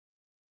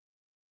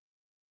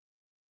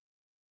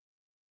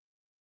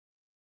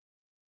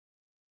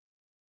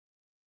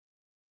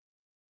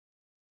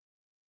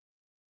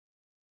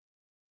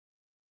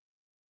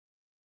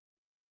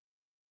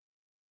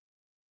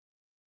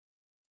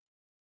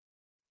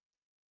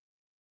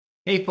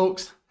Hey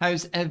folks,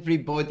 how's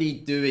everybody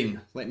doing?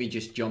 Let me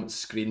just jump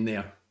screen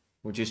there.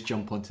 We'll just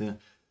jump onto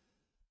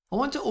I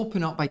want to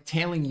open up by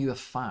telling you a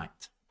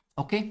fact,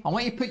 okay? I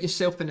want you to put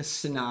yourself in a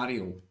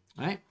scenario,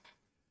 right?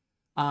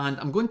 And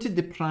I'm going to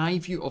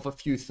deprive you of a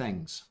few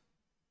things.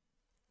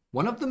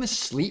 One of them is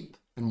sleep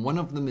and one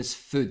of them is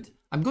food.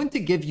 I'm going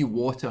to give you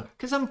water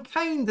because I'm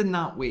kind in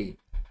that way.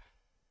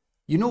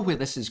 You know where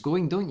this is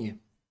going, don't you?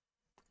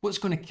 What's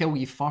going to kill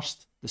you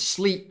first? The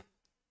sleep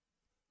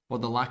or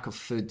the lack of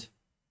food?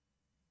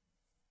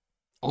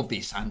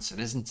 Obvious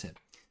answer, isn't it?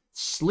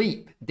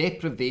 Sleep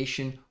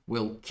deprivation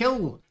will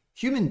kill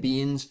human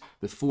beings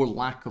before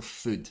lack of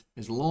food,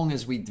 as long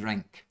as we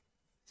drink.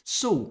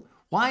 So,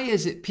 why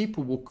is it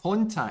people will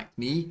contact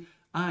me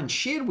and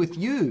share with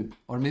you,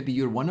 or maybe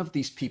you're one of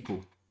these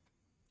people?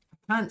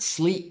 I can't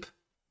sleep.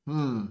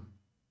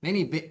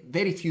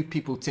 Very few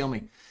people tell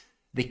me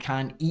they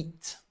can't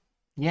eat.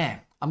 Yeah,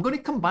 I'm going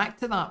to come back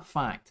to that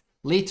fact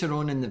later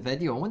on in the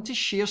video. I want to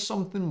share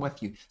something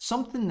with you,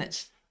 something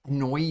that's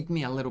annoyed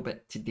me a little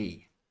bit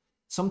today.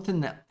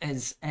 Something that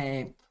is,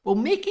 well,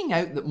 making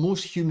out that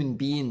most human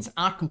beings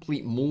are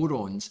complete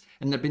morons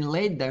and they've been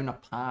led down a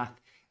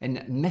path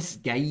and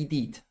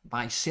misguided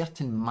by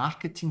certain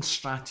marketing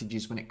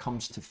strategies when it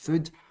comes to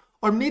food.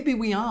 Or maybe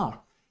we are.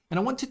 And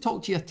I want to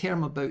talk to you a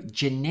term about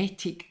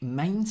genetic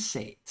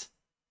mindset.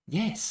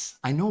 Yes,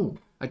 I know.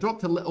 I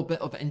dropped a little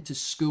bit of it into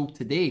school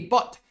today,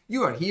 but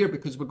you are here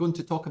because we're going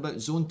to talk about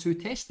Zone 2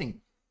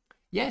 testing.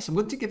 Yes, I'm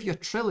going to give you a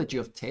trilogy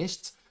of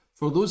tests.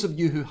 For those of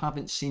you who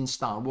haven't seen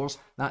Star Wars,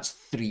 that's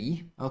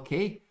 3,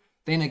 okay?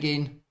 Then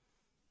again,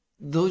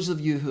 those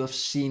of you who have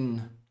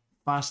seen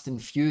Fast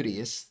and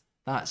Furious,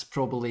 that's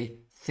probably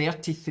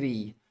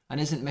 33.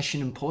 And isn't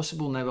Mission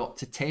Impossible now up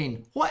to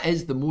 10? What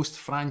is the most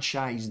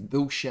franchised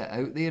bullshit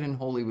out there in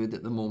Hollywood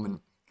at the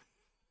moment?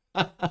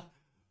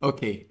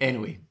 Okay,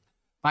 anyway,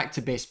 back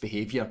to best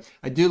behaviour.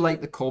 I do like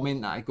the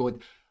comment that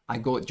I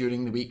got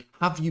during the week.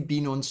 Have you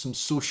been on some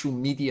social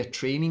media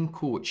training,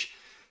 coach?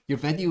 Your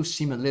videos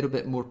seem a little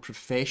bit more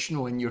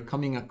professional and you're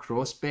coming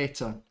across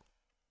better.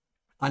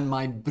 And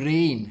my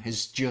brain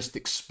is just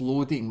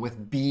exploding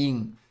with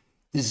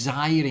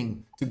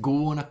desiring to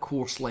go on a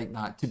course like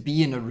that, to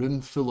be in a room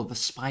full of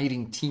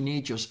aspiring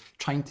teenagers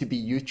trying to be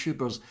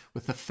YouTubers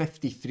with a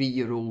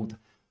 53-year-old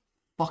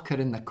fucker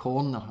in the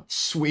corner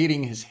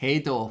swearing his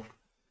head off.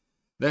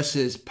 This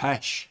is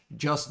pish.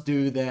 Just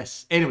do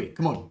this. Anyway,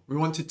 come on. We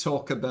want to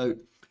talk about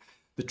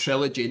the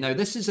trilogy. Now,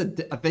 this is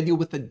a video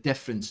with a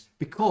difference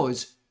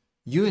because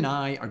you and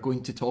I are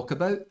going to talk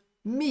about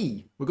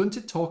me. We're going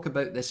to talk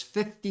about this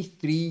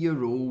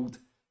 53-year-old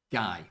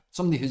guy,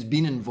 somebody who's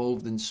been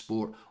involved in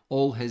sport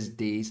all his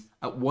days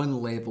at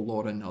one level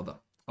or another,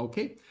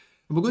 okay?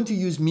 And we're going to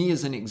use me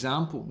as an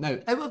example. Now,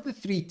 out of the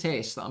 3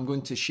 tests that I'm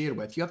going to share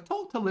with you, I've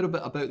talked a little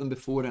bit about them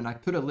before and I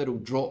put a little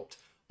dropped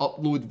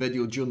upload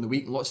video during the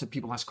week. Lots of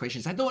people ask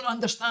questions. I don't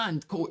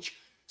understand, coach.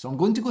 So I'm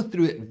going to go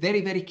through it very,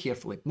 very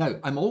carefully. Now,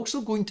 I'm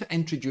also going to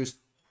introduce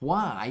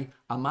why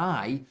am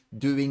I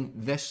doing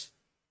this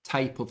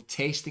type of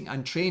testing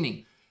and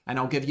training. And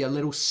I'll give you a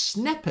little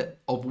snippet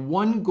of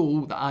one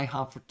goal that I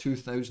have for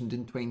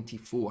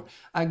 2024.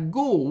 A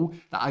goal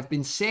that I've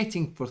been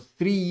setting for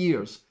 3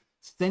 years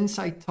since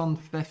I turned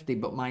 50,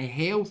 but my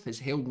health has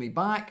held me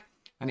back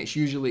and it's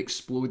usually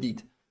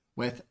exploded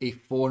with a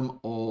form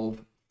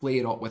of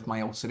flare up with my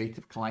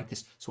ulcerative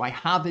colitis. So I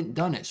haven't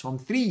done it. So I'm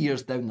 3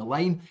 years down the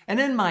line and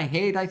in my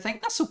head I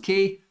think that's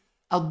okay.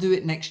 I'll do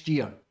it next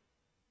year.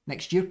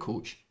 Next year,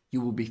 coach,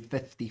 you will be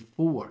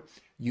 54,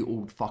 you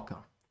old fucker.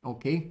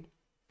 Okay?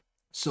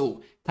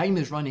 So time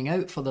is running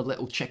out for the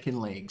little chicken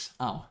legs.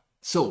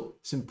 So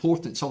it's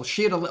important. So I'll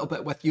share a little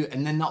bit with you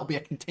and then that'll be a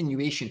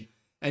continuation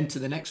into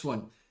the next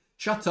one.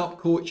 Shut up,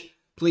 coach.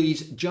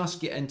 Please just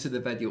get into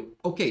the video.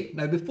 Okay,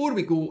 now before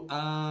we go,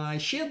 I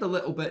shared a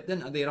little bit,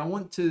 didn't I, there? I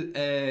want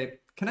to,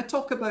 can I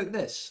talk about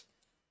this?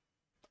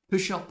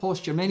 Push-up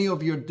posture. Many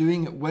of you are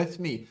doing it with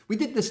me. We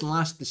did this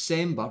last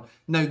December.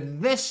 Now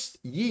this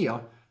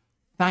year,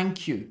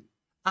 thank you.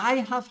 I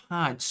have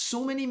had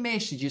so many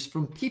messages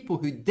from people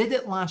who did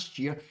it last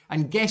year,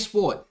 and guess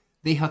what?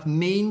 They have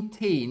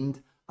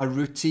maintained a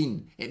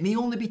routine. It may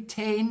only be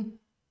 10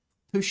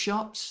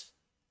 push-ups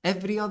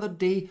every other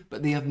day,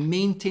 but they have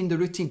maintained a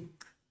routine.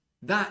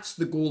 That's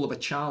the goal of a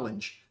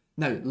challenge.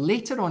 Now,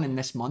 later on in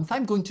this month,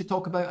 I'm going to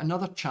talk about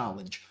another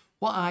challenge,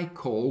 what I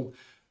call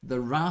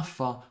the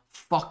Rafa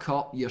Fuck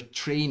Up Your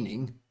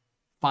Training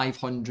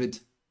 500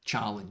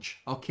 challenge,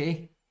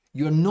 okay?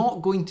 You're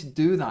not going to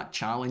do that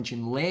challenge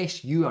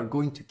unless you are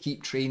going to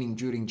keep training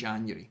during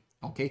January,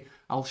 okay?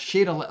 I'll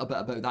share a little bit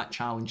about that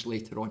challenge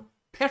later on.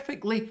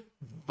 Perfectly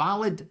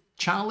valid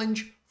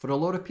challenge for a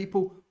lot of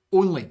people,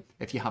 only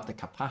if you have the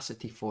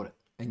capacity for it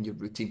in your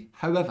routine.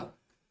 However,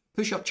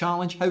 push-up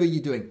challenge, how are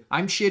you doing?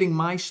 I'm sharing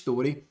my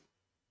story,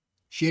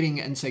 sharing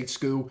it inside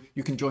school.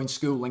 You can join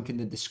school, link in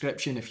the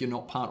description if you're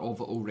not part of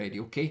it already,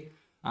 okay?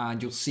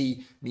 And you'll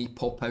see me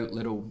pop out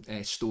little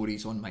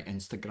stories on my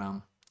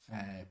Instagram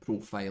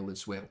profile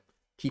as well.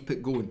 Keep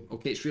it going,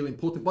 okay? It's really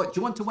important. But do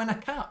you want to win a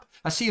cap?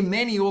 I see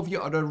many of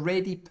you are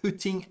already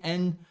putting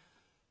in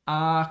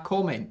a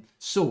comment.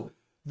 So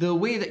the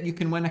way that you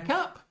can win a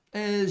cap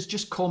is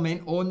just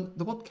comment on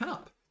the word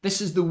cap.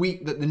 This is the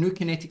week that the new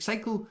Kinetic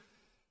Cycle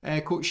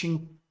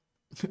coaching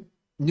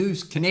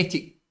news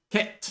Kinetic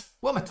kit.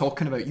 What am I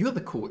talking about? You're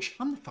the coach.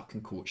 I'm the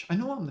fucking coach. I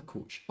know I'm the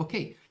coach.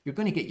 Okay, you're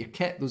going to get your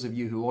kit, those of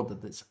you who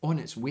ordered this, on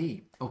its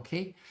way.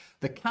 Okay,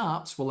 the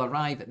caps will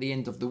arrive at the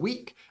end of the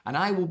week, and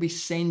I will be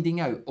sending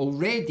out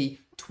already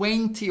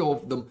 20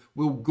 of them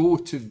will go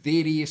to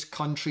various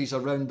countries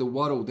around the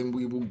world, and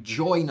we will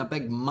join a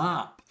big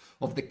map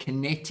of the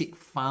Kinetic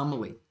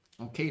family.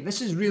 Okay,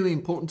 this is really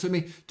important to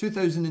me.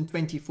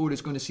 2024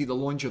 is going to see the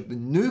launch of the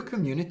new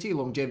community,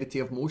 Longevity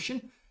of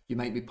Motion. You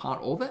might be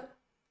part of it.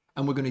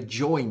 And we're going to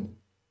join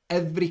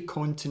every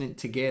continent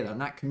together.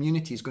 And that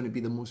community is going to be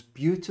the most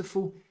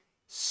beautiful,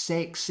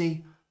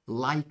 sexy,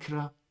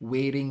 lycra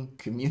wearing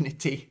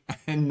community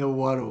in the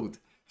world.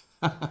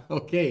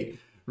 Okay,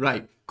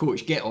 right,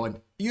 coach, get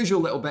on.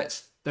 Usual little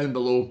bits down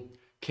below.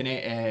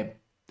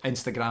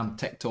 Instagram,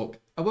 TikTok.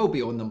 I will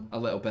be on them a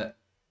little bit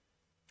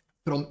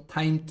from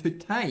time to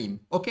time.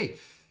 Okay,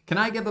 can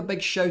I give a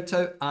big shout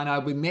out, and I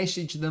will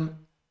message them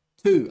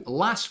to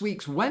last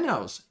week's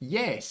winners?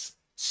 Yes,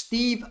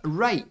 Steve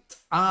Wright,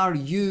 are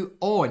you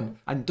on?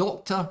 And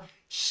Dr.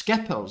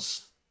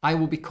 Skippers, I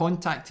will be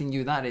contacting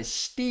you. That is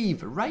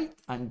Steve Wright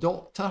and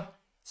Dr.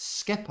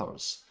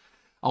 Skippers.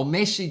 I'll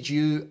message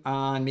you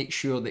and make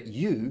sure that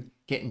you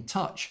get in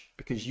touch,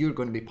 because you're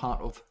going to be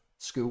part of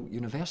Skool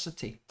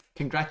University.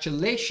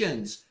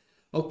 Congratulations.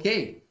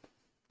 Okay.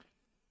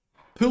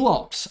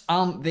 Pull-ups,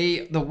 aren't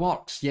they the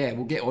works? Yeah,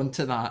 we'll get on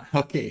to that.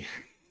 Okay.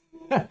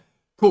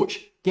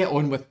 Coach, get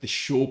on with the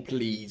show,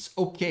 please.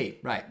 Okay,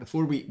 right,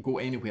 before we go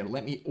anywhere,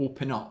 let me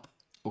open up,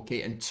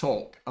 okay, and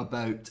talk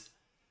about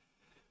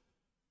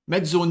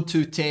mid-zone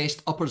 2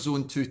 test, upper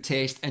zone 2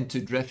 test,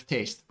 into drift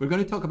test. We're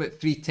going to talk about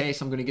 3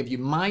 tests. I'm going to give you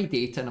my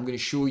data, and I'm going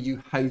to show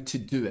you how to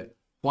do it.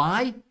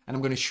 Why? And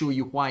I'm going to show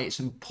you why it's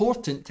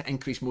important to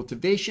increase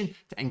motivation,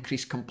 to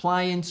increase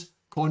compliance,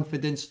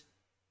 confidence,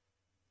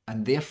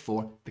 and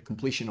therefore the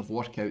completion of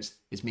workouts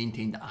is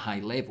maintained at a high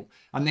level.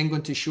 I'm then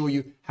going to show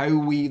you how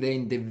we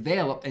then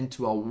develop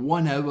into a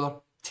 1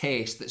 hour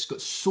test that's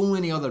got so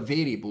many other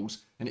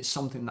variables, and it's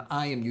something that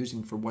I am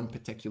using for one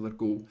particular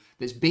goal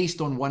that's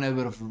based on 1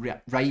 hour of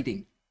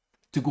riding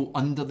to go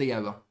under the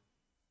hour.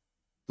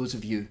 Those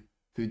of you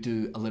who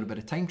do a little bit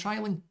of time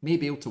trialing may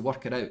be able to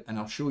work it out, and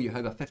I'll show you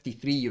how a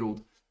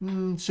 53-year-old,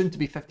 soon to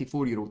be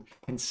 54-year-old,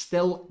 can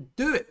still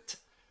do it.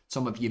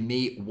 Some of you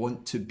may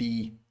want to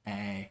be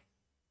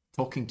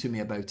talking to me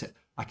about it.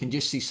 I can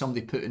just see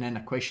somebody putting in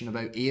a question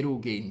about aero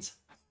gains.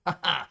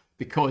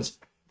 Because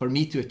for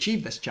me to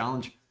achieve this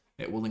challenge,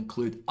 it will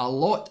include a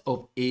lot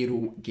of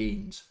aero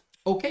gains.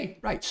 Okay,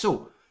 right,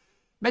 so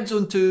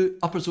mid-zone 2,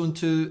 upper zone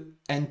 2,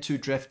 into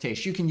drift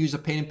test. You can use a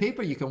pen and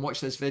paper, you can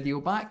watch this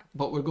video back,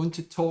 but we're going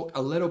to talk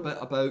a little bit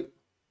about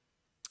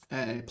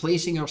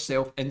placing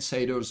ourselves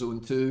inside our zone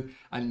 2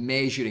 and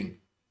measuring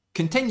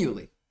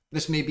continually.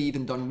 This may be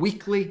even done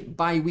weekly,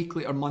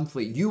 bi-weekly, or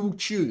monthly. You will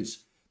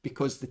choose,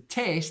 because the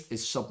test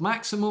is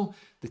submaximal.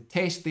 The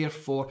test,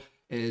 therefore,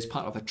 is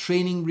part of a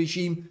training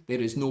regime. There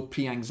is no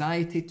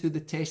pre-anxiety to the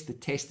test. The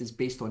test is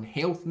based on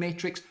health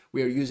metrics.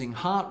 We are using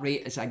heart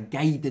rate as a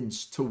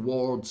guidance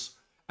towards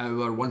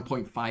our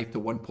 1.5 to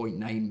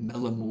 1.9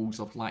 millimoles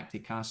of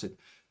lactic acid.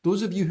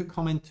 Those of you who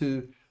come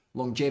into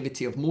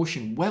Longevity of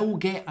Motion will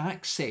get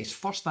access,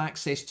 first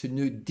access to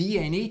new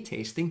DNA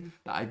testing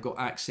that I've got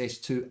access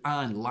to,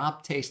 and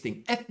lab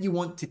testing, if you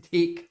want to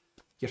take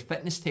your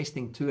fitness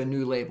testing to a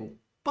new level.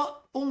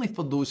 But only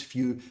for those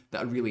few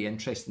that are really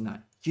interested in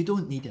that. You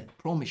don't need it,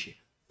 promise you.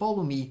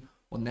 Follow me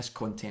on this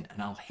content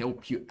and I'll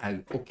help you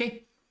out,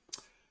 okay?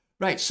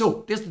 Right,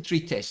 so there's the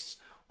 3 tests.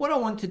 What I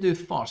want to do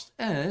first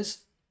is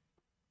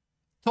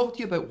talk to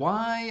you about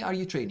why are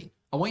you training.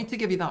 I want to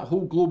give you that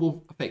whole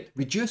global effect.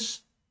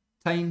 Reduce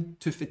time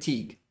to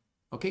fatigue,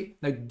 okay?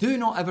 Now, do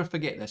not ever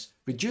forget this.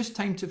 Reduce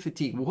time to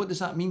fatigue. Well, what does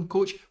that mean,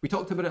 coach? We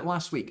talked about it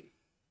last week.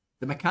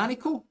 The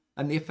mechanical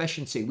and the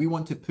efficiency. We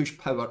want to push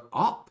power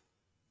up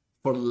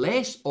for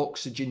less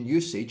oxygen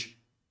usage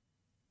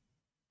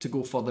to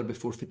go further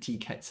before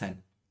fatigue hits in.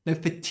 Now,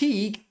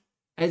 fatigue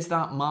is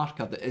that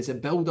marker that is a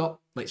build-up,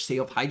 let's say,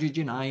 of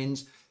hydrogen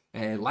ions,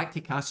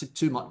 lactic acid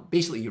too much.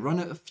 Basically, you run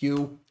out of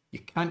fuel, you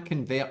can't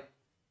convert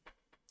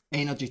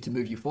energy to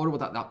move you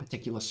forward at that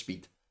particular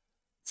speed.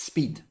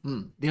 Speed,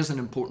 there's an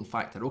important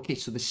factor. Okay,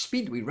 so the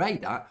speed we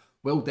ride at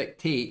will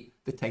dictate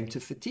the time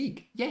to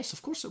fatigue. Yes,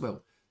 of course it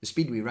will. The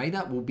speed we ride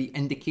at will be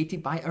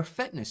indicated by our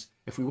fitness.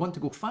 If we want to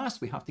go fast,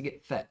 we have to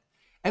get fit.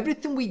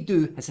 Everything we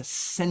do has a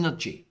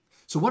synergy.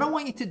 So what I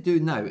want you to do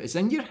now is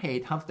in your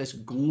head have this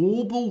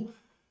global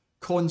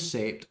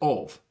concept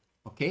of,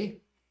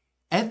 okay,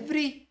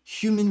 every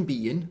human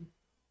being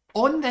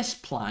on this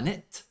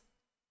planet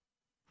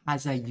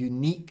has a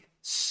unique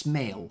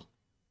smell.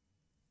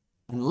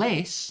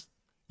 Unless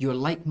you're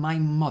like my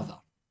mother.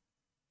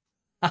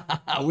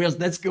 Where's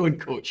this going,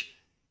 coach?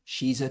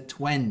 She's a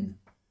twin.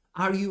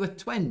 Are you a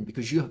twin?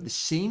 Because you have the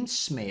same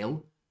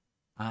smell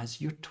as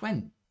your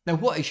twin. Now,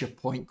 what is your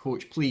point,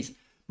 coach? Please.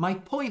 My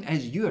point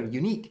is you are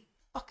unique,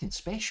 fucking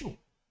special.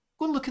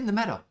 Go and look in the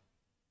mirror,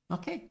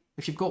 okay?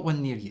 If you've got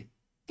one near you.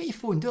 Get your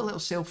phone, do a little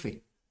selfie.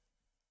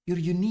 You're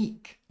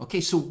unique, okay?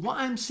 So what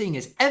I'm saying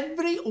is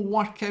every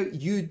workout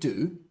you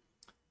do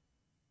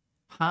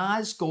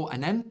has got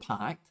an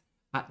impact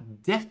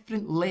at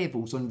different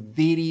levels on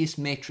various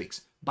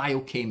metrics,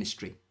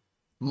 biochemistry,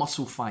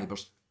 muscle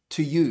fibers,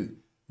 to you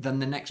than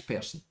the next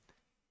person.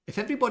 If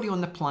everybody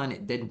on the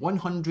planet did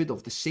 100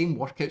 of the same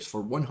workouts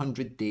for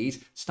 100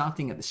 days,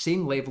 starting at the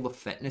same level of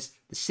fitness,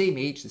 the same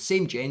age, the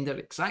same gender,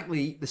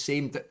 exactly the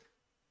same,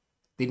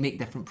 they'd make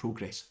different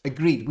progress.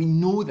 Agreed, we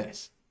know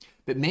this.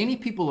 But many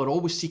people are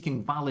always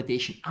seeking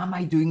validation. Am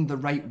I doing the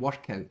right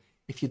workout?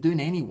 If you're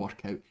doing any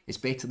workout, it's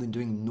better than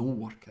doing no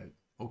workout,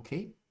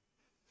 okay?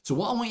 So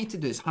what I want you to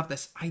do is have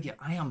this idea,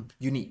 I am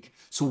unique.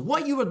 So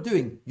what you are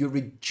doing, your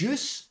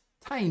reduced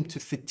time to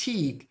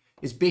fatigue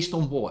is based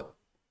on what?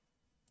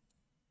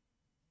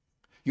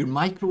 Your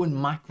micro and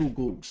macro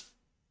goals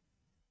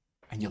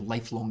and your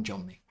lifelong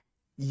journey.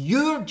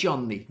 Your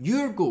journey,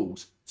 your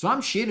goals. So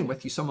I'm sharing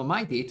with you some of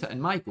my data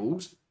and my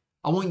goals.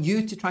 I want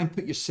you to try and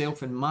put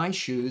yourself in my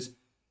shoes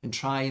and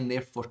try and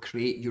therefore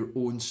create your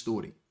own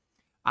story.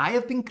 I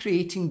have been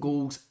creating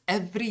goals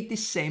every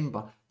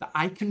December that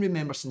I can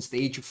remember since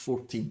the age of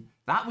 14.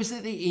 That was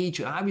at the age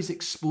where I was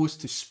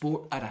exposed to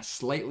sport at a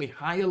slightly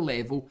higher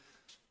level,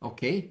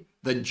 okay,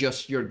 than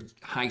just your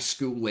high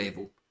school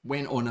level.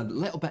 Went on a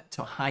little bit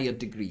to a higher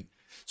degree.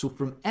 So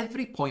from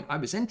every point I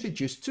was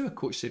introduced to a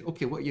coach said,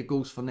 okay, what are your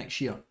goals for next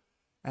year?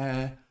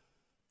 I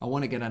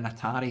want to get an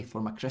Atari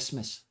for my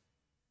Christmas.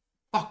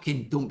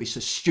 Fucking don't be so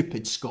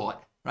stupid,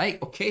 Scott,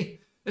 right? Okay,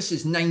 this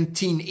is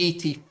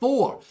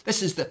 1984.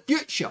 This is the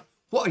future.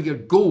 What are your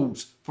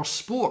goals for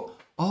sport?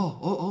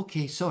 Oh,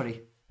 okay,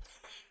 sorry.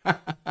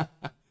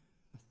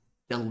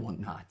 Still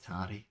want that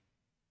Atari.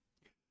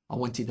 I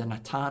wanted an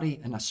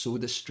Atari and a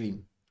soda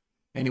stream.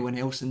 Anyone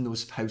else in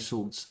those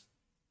households?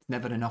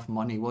 Never enough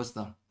money, was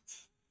there?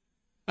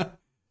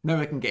 Now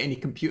I can get any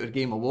computer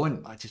game I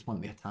want. I just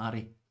want the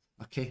Atari.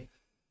 Okay,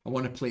 I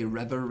want to play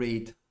River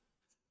Raid.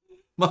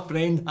 My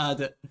friend had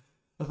it.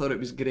 I thought it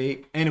was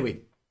great. Anyway,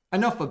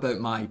 enough about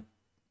my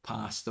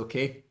past,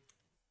 okay?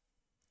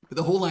 But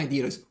the whole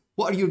idea is,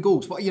 what are your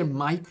goals? What are your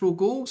micro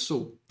goals?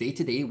 So day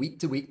to day, week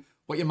to week,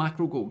 what are your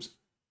macro goals?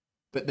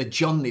 But the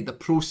journey, the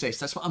process,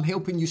 that's what I'm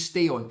helping you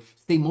stay on.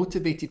 Stay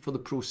motivated for the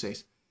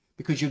process.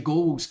 Because your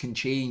goals can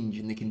change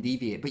and they can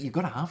deviate, but you've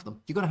got to have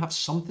them. You've got to have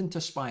something to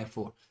aspire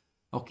for.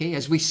 Okay,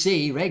 as we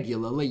say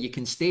regularly, you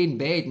can stay in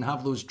bed and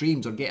have those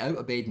dreams or get out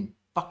of bed and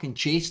fucking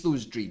chase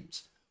those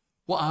dreams.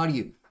 What are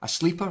you? A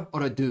sleeper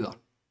or a doer?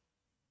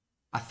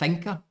 A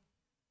thinker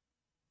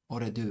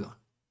or a doer?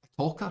 A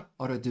talker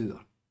or a doer?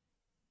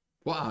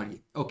 What are you?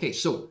 Okay,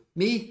 so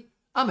me,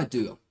 I'm a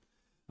doer.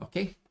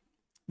 Okay,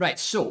 right,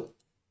 so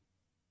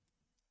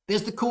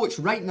there's the coach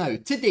right now,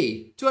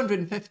 today,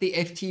 250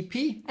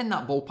 FTP in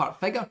that ballpark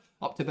figure,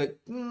 up to about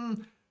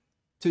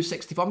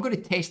 264. I'm going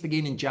to test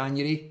again in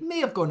January.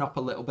 May have gone up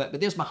a little bit,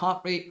 but there's my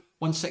heart rate,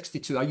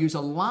 162. I use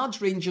a large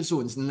range of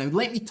zones. Now,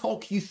 let me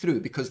talk you through,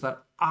 because there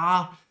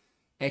are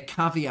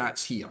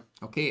caveats here,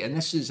 okay? And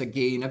this is,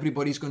 again,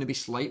 everybody's going to be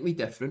slightly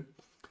different.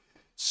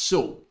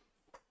 So,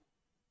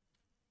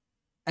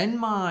 in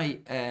my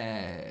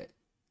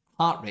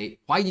heart rate,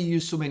 why do you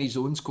use so many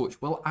zones,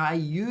 coach? Well, I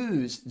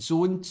use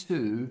zone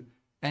 2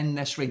 in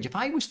this range. If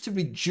I was to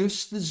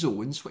reduce the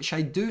zones, which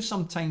I do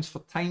sometimes for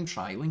time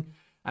trialing,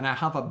 and I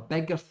have a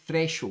bigger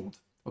threshold,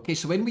 okay,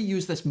 so when we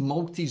use this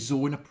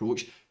multi-zone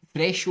approach,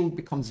 threshold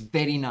becomes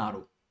very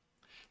narrow.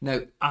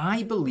 Now,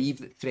 I believe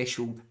that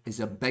threshold is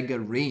a bigger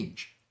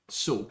range.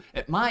 So,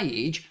 at my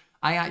age,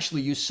 I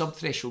actually use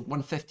sub-threshold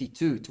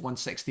 152 to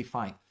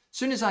 165. As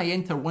soon as I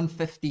enter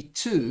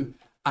 152,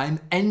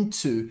 I'm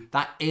into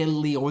that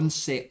early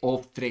onset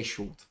of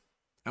threshold,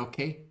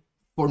 okay?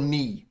 For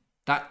me,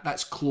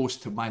 that's close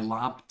to my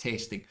lab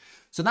testing.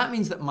 So that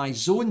means that my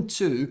zone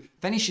 2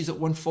 finishes at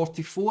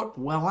 144.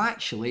 Well,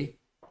 actually,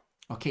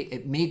 okay,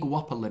 it may go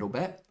up a little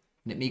bit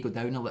and it may go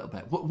down a little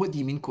bit. What do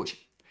you mean, coach?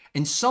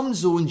 In some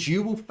zones,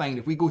 you will find,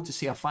 if we go to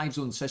say a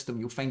 5-zone system,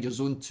 you'll find your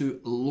zone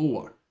 2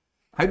 lower.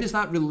 How does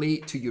that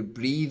relate to your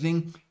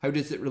breathing? How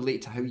does it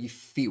relate to how you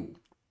feel?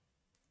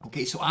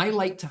 Okay, so I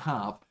like to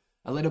have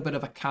a little bit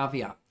of a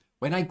caveat.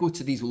 When I go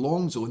to these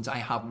long zones, I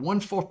have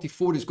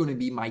 144 is going to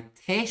be my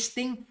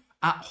testing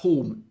at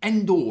home,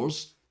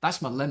 indoors.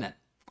 That's my limit,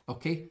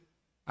 okay?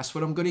 That's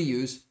what I'm going to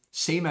use,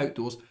 same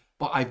outdoors.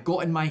 But I've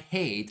got in my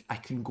head, I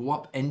can go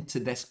up into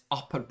this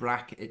upper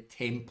bracket at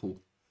tempo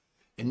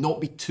and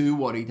not be too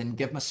worried and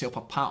give myself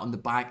a pat on the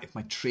back if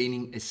my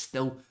training is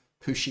still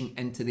pushing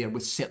into there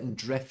with certain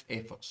drift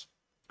efforts,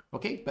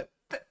 okay? But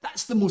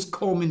that's the most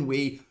common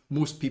way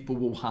most people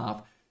will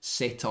have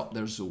set up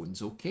their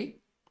zones, okay?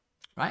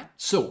 Right?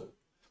 So,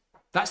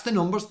 that's the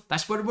numbers.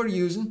 That's what we're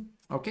using,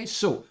 okay?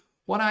 So,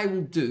 what I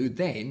will do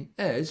then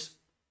is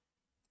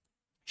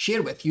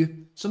share with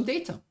you some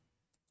data,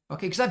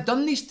 okay? Because I've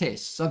done these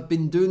tests. I've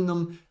been doing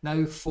them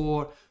now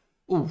for,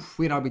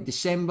 where are we?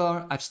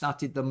 December. I've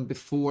started them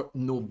before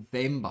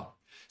November.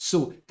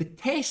 So the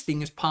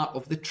testing is part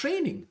of the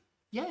training.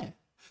 Yeah.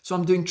 So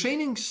I'm doing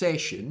training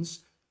sessions.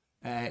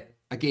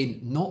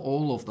 Again, not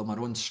all of them are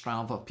on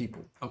Strava,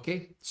 people.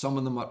 Okay. Some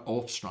of them are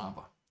off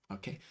Strava.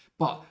 Okay.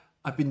 But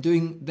I've been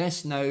doing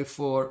this now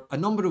for a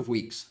number of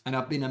weeks, and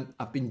I've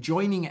been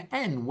joining it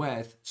in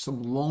with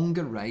some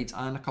longer rides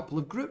and a couple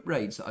of group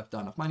rides that I've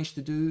done. I've managed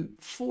to do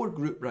 4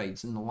 group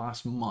rides in the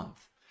last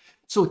month.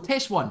 So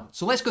test 1.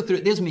 So let's go through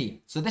it. There's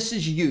me. So this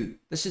is you.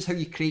 This is how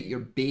you create your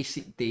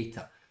basic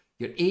data.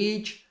 Your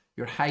age,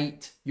 your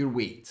height, your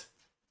weight.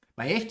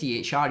 My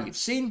FTHR you've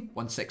seen,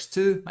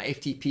 162. My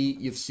FTP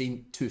you've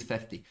seen,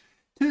 250.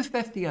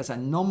 250 as a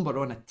number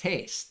on a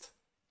test,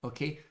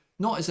 okay?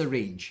 Not as a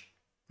range,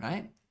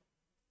 right?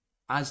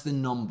 As the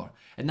number.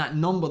 And that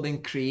number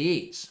then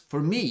creates, for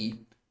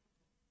me,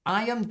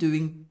 I am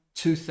doing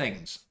 2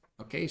 things,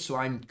 okay? So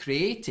I'm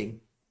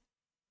creating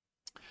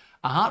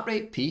a heart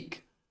rate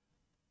peak,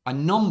 a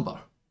number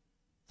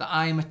that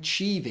I am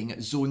achieving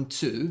at zone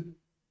 2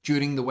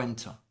 during the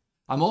winter.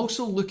 I'm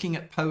also looking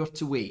at power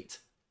to weight.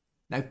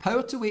 Now,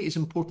 power to weight is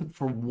important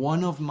for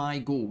one of my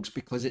goals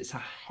because it's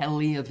a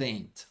hilly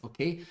event,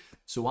 okay?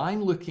 So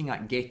I'm looking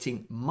at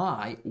getting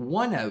my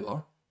 1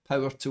 hour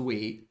power to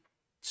weight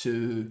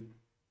to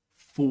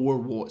 4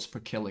 watts per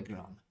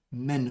kilogram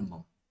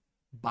minimum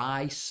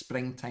by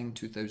springtime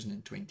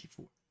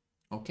 2024,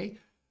 okay?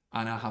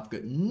 And I have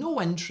got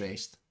no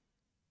interest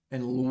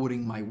in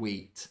lowering my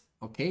weight,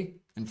 okay?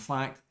 In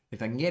fact,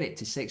 if I can get it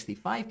to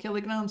 65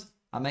 kilograms,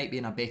 I might be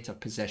in a better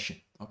position,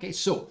 okay?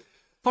 So,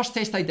 first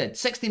test I did,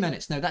 60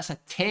 minutes. Now, that's a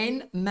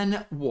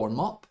 10-minute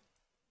warm-up,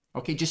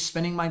 okay, just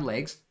spinning my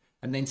legs,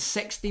 and then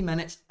 60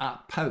 minutes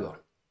at power.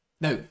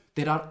 Now,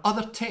 there are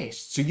other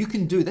tests, so you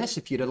can do this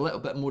if you're a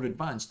little bit more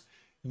advanced.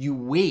 You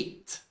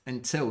wait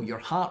until your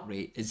heart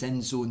rate is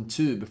in zone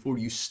 2 before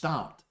you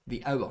start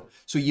the hour.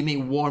 So you may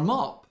warm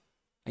up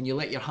and you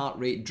let your heart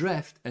rate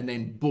drift, and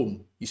then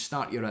boom, you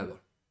start your hour.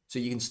 So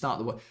you can start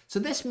the work. So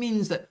this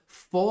means that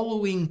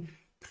following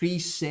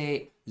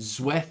preset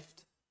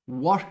Zwift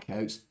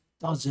workouts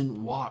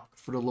doesn't work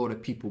for a lot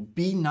of people.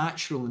 Be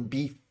natural and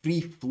be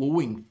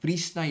free-flowing,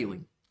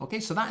 freestyling. Okay,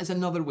 so that is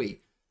another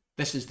way.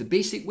 This is the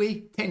basic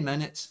way, 10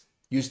 minutes,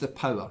 use the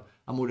power.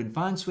 A more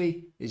advanced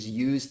way is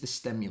use the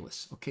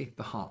stimulus, okay,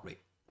 the heart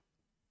rate.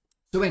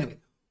 So anyway,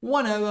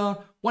 1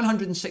 hour,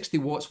 160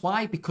 watts.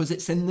 Why? Because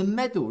it's in the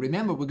middle.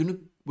 Remember, we're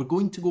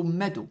going to go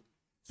middle.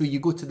 So you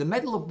go to the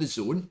middle of the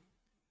zone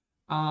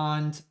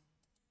and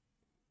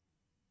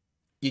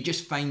you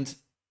just find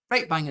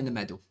right bang in the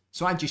middle.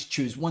 So I just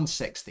choose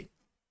 160.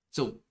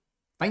 So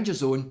find your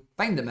zone,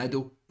 find the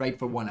middle, ride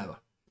for 1 hour.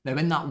 Now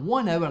in that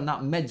 1 hour, in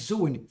that mid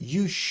zone,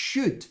 you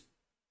should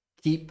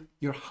keep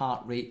your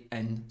heart rate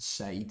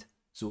inside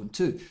zone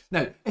 2.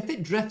 Now, if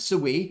it drifts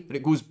away or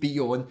it goes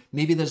beyond,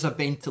 maybe there's a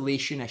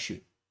ventilation issue.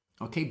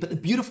 Okay, but the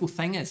beautiful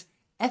thing is,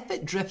 if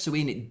it drifts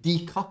away and it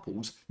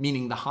decouples,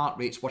 meaning the heart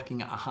rate's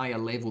working at a higher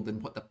level than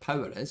what the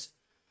power is,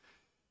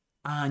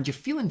 and you're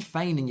feeling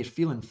fine and you're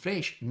feeling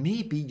fresh,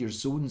 maybe your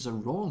zones are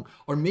wrong.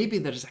 Or maybe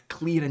there's a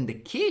clear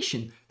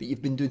indication that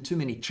you've been doing too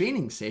many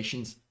training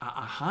sessions at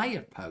a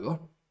higher power,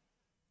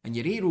 and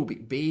your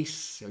aerobic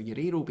base or your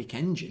aerobic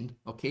engine,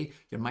 okay,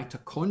 your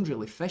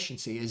mitochondrial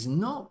efficiency is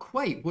not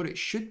quite what it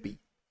should be.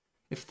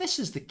 If this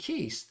is the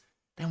case,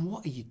 then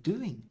what are you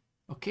doing?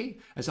 Okay,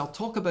 as I'll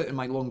talk about in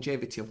my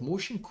longevity of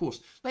motion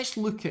course, let's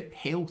look at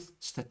health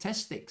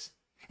statistics.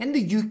 In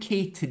the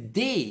UK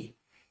today,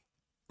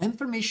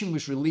 information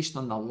was released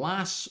on the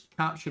last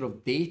capture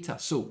of data.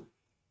 So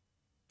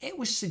it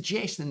was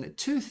suggesting that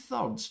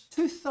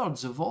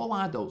two-thirds of all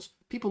adults,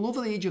 people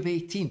over the age of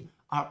 18,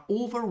 are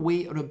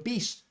overweight or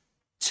obese.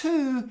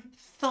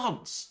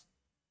 2/3.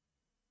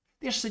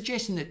 They're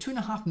suggesting that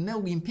 2.5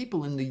 million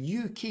people in the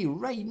UK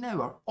right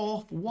now are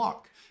off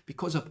work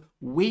because of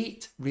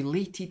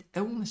weight-related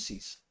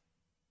illnesses.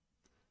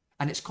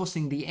 And it's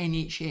costing the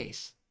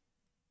NHS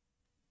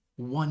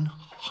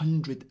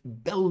 £100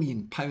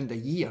 billion a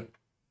year.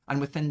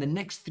 And within the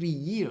next 3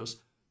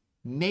 years,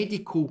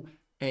 medical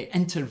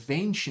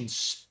interventions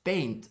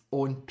spent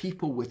on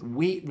people with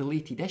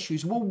weight-related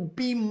issues will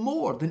be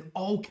more than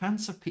all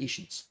cancer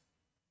patients.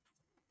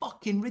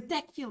 Fucking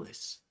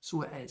ridiculous.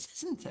 So it is,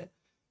 isn't it?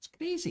 It's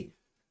crazy.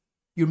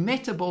 Your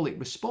metabolic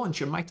response,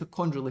 your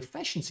mitochondrial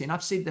efficiency, and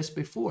I've said this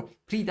before,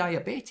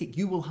 pre-diabetic,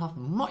 you will have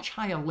much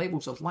higher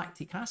levels of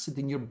lactic acid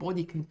than your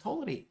body can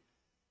tolerate.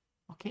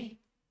 Okay?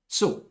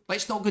 So,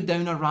 let's not go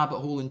down a rabbit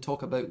hole and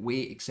talk about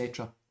weight,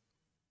 etc.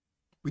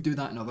 We do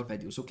that in other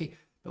videos, okay?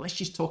 But let's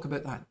just talk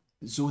about that.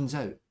 Zones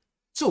out.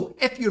 So,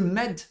 if your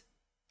mid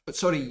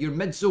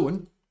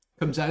zone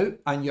comes out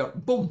and you're,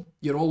 boom,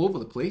 you're all over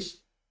the place,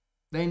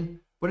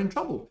 then we're in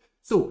trouble.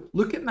 So,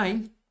 look at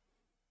mine.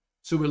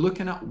 So we're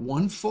looking at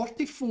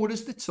 144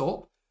 as the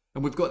top,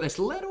 and we've got this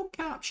little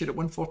capture at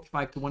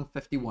 145 to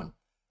 151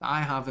 that I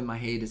have in my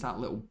head as that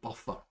little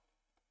buffer.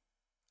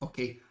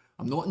 Okay,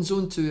 I'm not in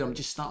zone 2, I'm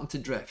just starting to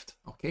drift,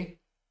 okay?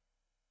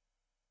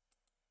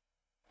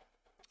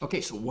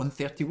 Okay, so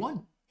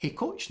 131. Hey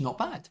coach, not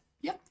bad.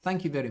 Yep,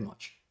 thank you very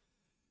much.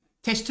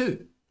 Test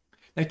 2.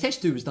 Now,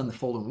 test 2 was done the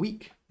following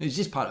week. It was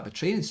just part of a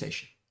training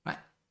session, right?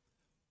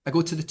 I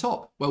go to the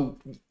top. Well,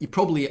 you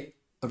probably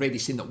already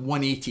seen that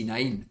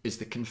 189 is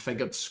the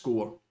configured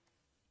score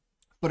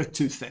for a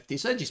 250,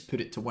 so I just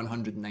put it to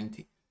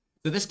 190.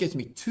 So this gives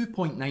me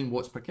 2.9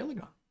 watts per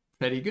kilogram.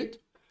 Very good.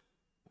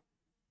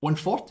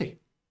 140.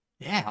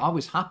 Yeah, I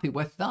was happy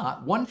with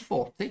that.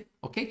 140,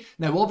 okay?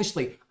 Now,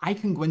 obviously, I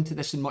can go into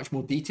this in much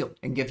more detail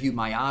and give you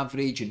my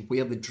average and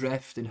where the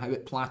drift and how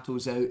it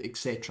plateaus out,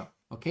 etc.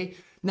 Okay?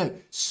 Now,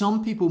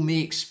 some people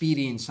may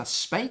experience a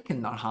spike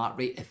in their heart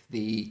rate if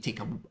they take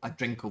a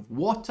drink of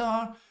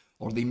water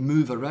or they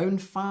move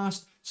around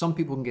fast. Some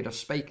people can get a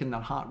spike in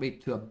their heart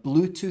rate to a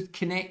Bluetooth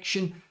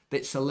connection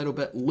that's a little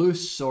bit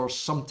loose or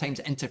sometimes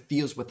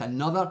interferes with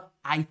another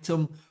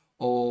item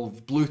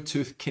of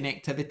Bluetooth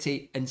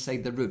connectivity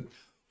inside the room.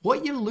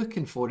 What you're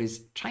looking for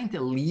is trying to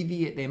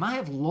alleviate them. I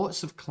have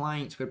lots of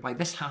clients whereby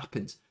this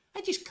happens.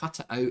 I just cut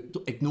it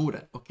out, ignore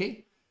it,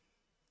 okay?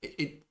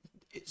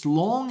 As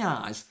long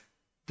as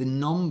the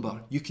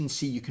number, you can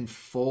see, you can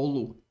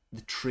follow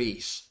the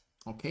trace,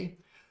 okay?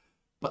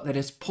 But there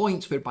is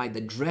points whereby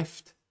the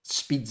drift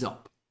speeds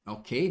up,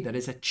 okay? There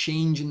is a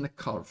change in the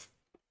curve,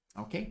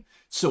 okay?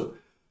 So,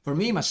 for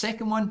me, my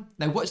second one,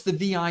 now what's the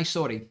VI,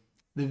 sorry?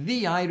 The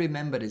VI,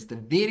 remember, is the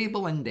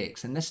variable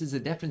index, and this is the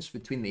difference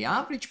between the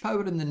average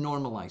power and the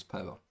normalized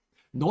power.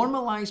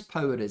 Normalized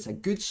power is a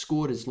good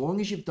score as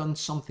long as you've done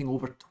something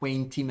over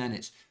 20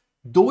 minutes.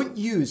 Don't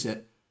use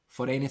it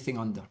for anything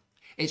under.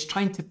 It's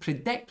trying to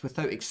predict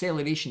without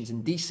accelerations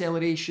and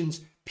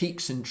decelerations,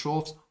 peaks and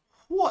troughs,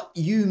 what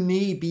you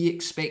may be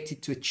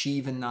expected to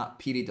achieve in that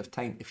period of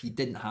time if you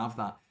didn't have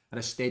that at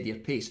a steadier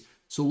pace.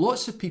 So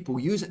lots of people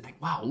use it and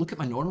think, wow, look at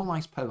my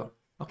normalized power.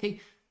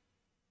 Okay,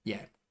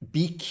 yeah.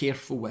 Be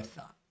careful with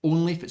that.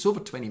 Only if it's over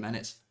 20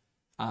 minutes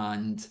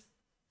and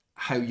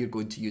how you're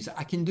going to use it.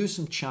 I can do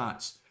some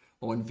chats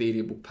on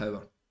variable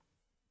power,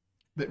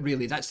 but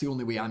really that's the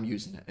only way I'm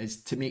using it, is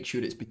to make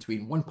sure it's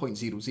between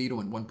 1.00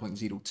 and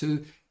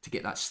 1.02 to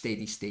get that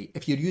steady state.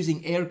 If you're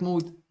using erg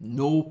mode,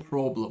 no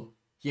problem.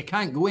 You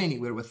can't go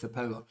anywhere with the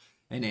power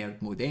in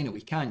erg mode anyway,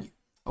 can you?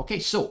 Okay,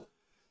 so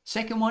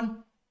second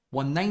one,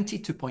 190,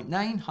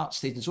 2.9, heart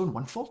steady zone,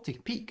 140,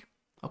 peak.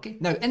 Okay,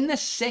 now in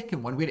this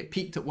second one where it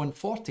peaked at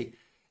 140,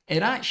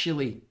 it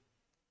actually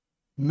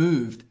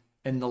moved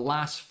in the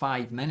last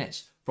 5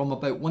 minutes from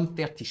about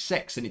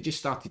 136 and it just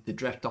started to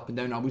drift up and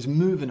down. I was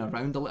moving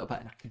around a little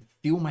bit and I could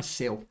feel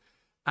myself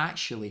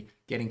actually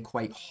getting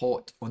quite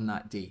hot on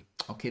that day.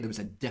 Okay, there was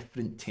a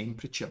different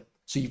temperature.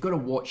 So you've got to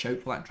watch out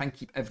for that and try and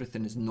keep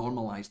everything as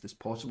normalized as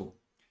possible.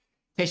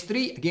 Test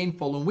 3, again,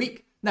 following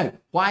week. Now,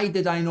 why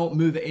did I not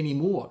move it any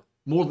more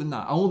than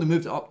that? I only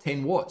moved it up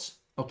 10 watts.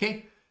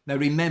 Okay, now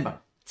remember,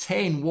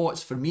 10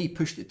 watts for me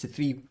pushed it to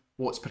 3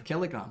 watts per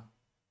kilogram,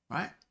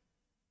 right?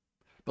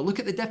 But look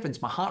at the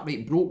difference. My heart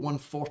rate broke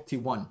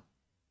 141.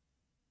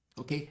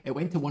 Okay, it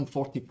went to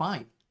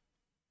 145.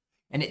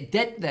 And it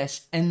did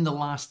this in the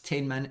last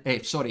 10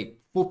 minutes,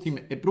 14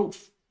 minutes. It broke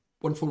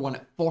 141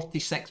 at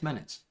 46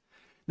 minutes.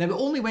 Now it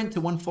only went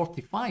to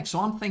 145, so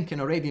I'm thinking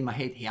already in my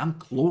head, hey, I'm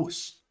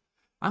close.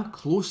 I'm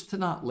close to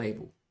that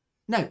level.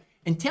 Now,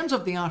 in terms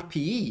of the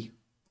RPE,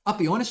 I'll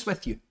be honest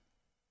with you,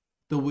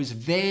 there was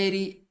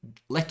very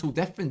little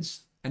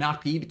difference in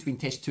RPE between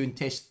test 2 and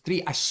test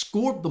 3. I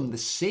scored them the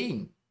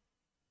same,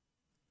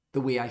 the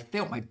way I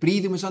felt. My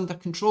breathing was under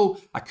control.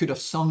 I could have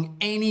sung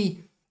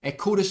any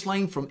chorus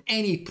line from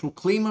any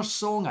Proclaimer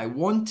song I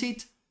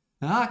wanted.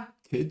 I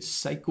could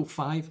cycle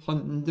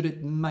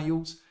 500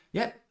 miles.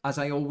 Yep, as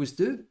I always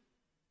do.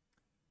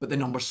 But the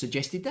numbers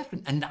suggested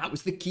different. And that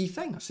was the key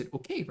thing. I said,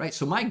 okay, right.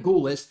 So my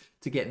goal is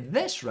to get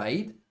this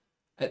ride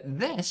at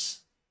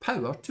this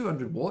power,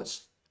 200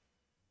 watts,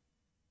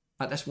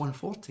 at this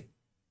 140.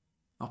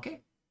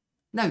 Okay.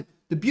 Now,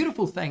 the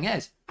beautiful thing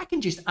is, I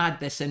can just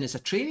add this in as a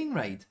training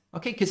ride.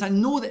 Okay, because I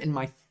know that in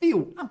my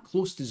field, I'm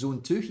close to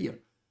zone 2 here.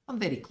 I'm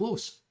very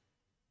close.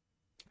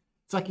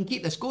 So I can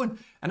keep this going.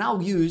 And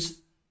I'll use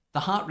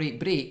the heart rate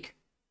break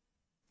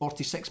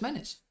 46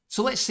 minutes.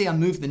 So let's say I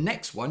move the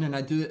next one and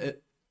I do it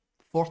at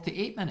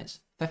 48 minutes,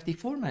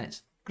 54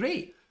 minutes.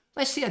 Great.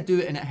 Let's say I do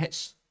it and it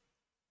hits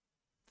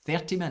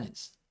 30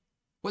 minutes.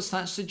 What's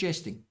that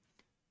suggesting?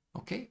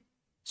 Okay.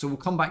 So we'll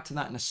come back to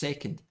that in a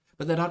second.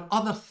 But there are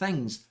other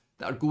things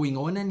that are going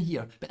on in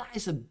here. But that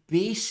is a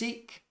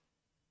basic,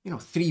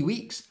 3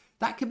 weeks.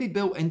 That could be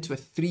built into a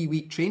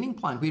 3-week training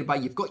plan whereby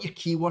you've got your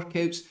key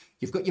workouts,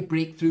 you've got your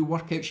breakthrough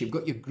workouts, you've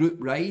got your group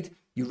ride,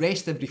 you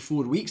rest every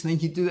 4 weeks and then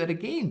you do it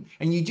again.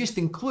 And you just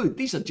include,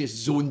 these are just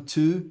zone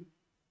 2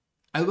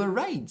 hour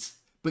rides,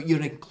 but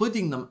you're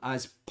including them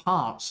as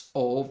parts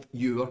of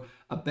your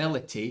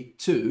ability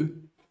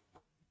to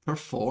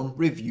perform,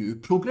 review,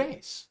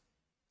 progress.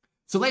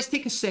 So let's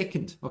take a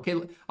second, okay?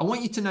 I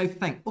want you to now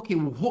think, okay,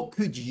 well, what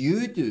could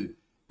you do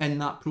in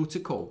that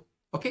protocol?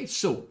 Okay,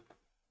 so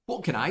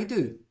what can I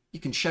do? You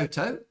can shout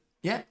out.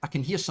 Yeah, I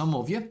can hear some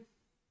of you.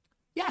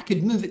 Yeah, I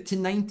could move it to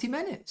 90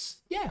 minutes.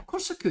 Yeah, of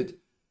course I could.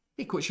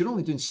 Hey, coach, you're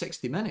only doing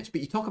 60 minutes,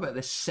 but you talk about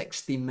this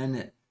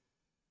 60-minute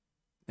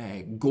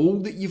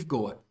goal that you've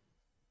got.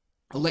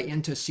 I'll let you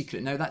into a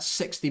secret now. That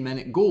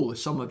 60-minute goal, if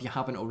some of you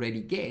haven't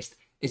already guessed,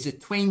 is a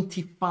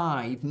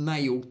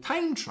 25-mile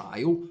time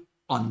trial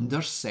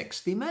under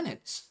 60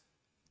 minutes.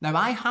 Now,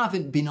 I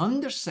haven't been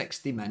under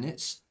 60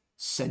 minutes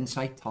since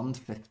I turned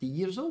 50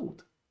 years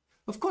old.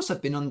 Of course,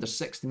 I've been under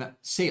 60 minutes.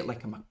 Say it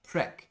like I'm a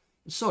prick.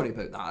 Sorry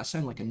about that. I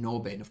sound like a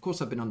knobhead. Of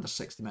course, I've been under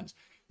 60 minutes.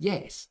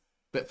 Yes,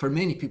 but for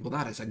many people,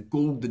 that is a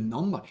golden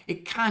number.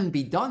 It can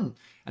be done.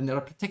 And there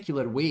are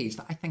particular ways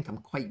that I think I'm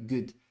quite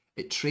good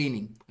at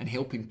training and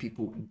helping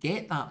people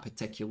get that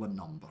particular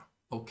number.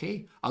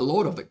 Okay? A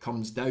lot of it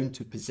comes down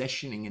to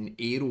positioning and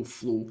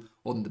aeroflow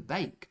on the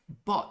bike,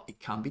 but it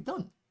can be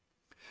done.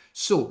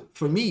 So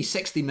for me,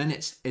 60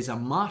 minutes is a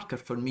marker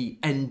for me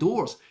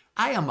indoors.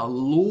 I am a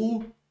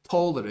low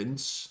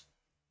tolerance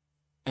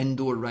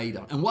indoor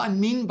rider. And what I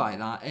mean by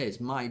that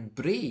is my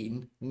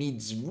brain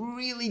needs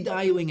really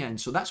dialing in.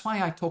 So that's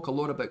why I talk a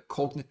lot about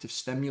cognitive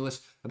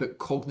stimulus, about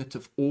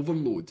cognitive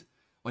overload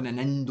on an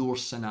indoor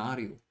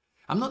scenario.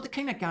 I'm not the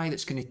kind of guy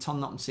that's going to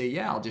turn up and say,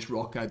 yeah, I'll just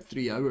rock out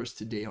 3 hours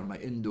today on my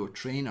indoor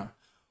trainer.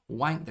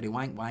 Wank, diddy,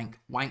 wank, wank,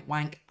 wank,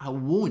 wank. I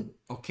won't,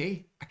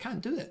 okay? I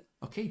can't do it,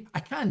 okay? I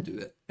can do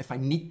it if I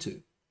need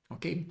to,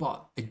 okay?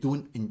 But I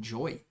don't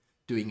enjoy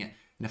doing it.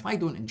 And if I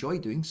don't enjoy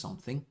doing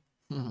something,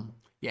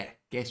 yeah,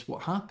 guess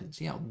what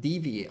happens? Yeah, I'll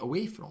deviate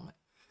away from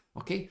it,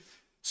 okay?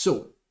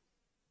 So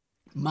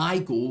my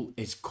goal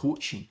is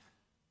coaching,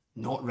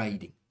 not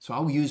riding. So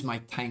I'll use my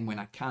time when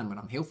I can, when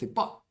I'm healthy,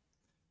 but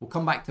we'll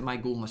come back to my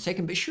goal in a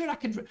second. But sure, I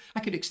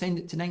could extend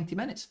it to 90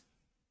 minutes,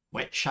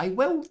 which I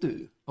will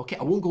do, okay?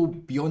 I won't go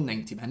beyond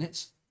 90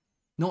 minutes,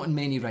 not in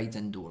many rides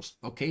indoors,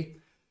 okay?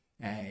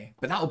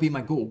 But that'll be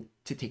my goal,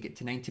 to take it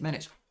to 90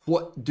 minutes.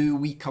 What do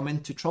we come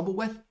into trouble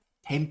with?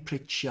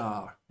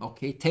 Temperature,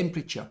 okay?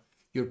 Temperature.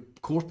 Your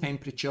core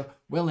temperature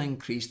will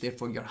increase,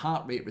 therefore your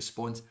heart rate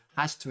response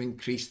has to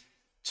increase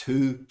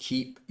to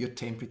keep your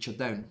temperature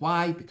down.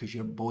 Why? Because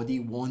your body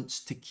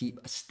wants to keep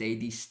a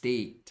steady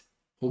state.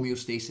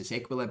 Homeostasis,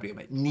 equilibrium,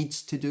 it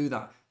needs to do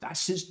that.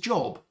 That's its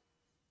job.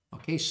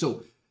 Okay,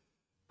 so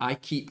I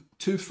keep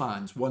 2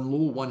 fans, one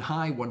low, one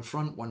high, one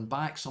front, one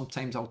back.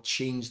 Sometimes I'll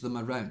change them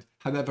around.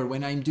 However,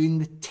 when I'm doing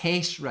the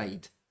test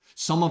ride,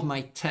 some of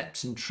my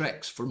tips and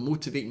tricks for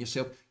motivating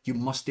yourself, you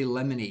must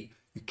eliminate.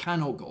 You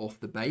cannot get off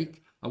the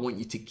bike. I want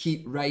you to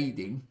keep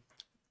riding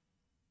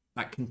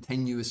that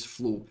continuous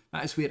flow.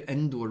 That is where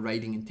indoor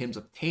riding, in terms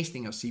of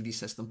testing our CV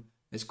system,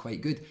 is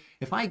quite good.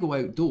 If I go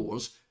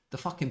outdoors, the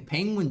fucking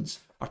penguins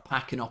are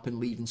packing up and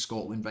leaving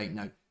Scotland right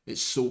now.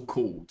 It's so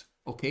cold,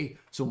 okay?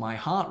 So my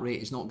heart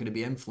rate is not going to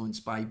be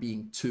influenced by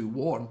being too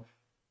warm,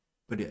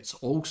 but it's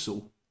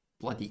also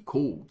bloody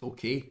cold,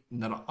 okay?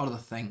 And there are other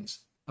things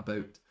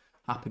about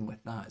happen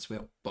with that as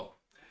well, but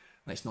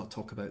let's not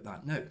talk about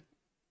that now.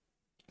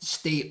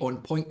 Stay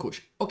on point,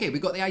 coach. Okay, we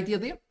got the idea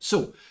there.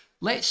 So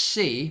let's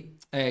say,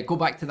 go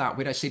back to that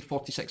where I said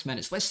 46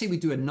 minutes. Let's say we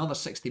do another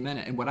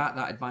 60-minute and we're at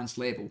that advanced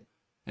level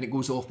and it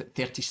goes off at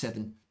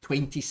 37,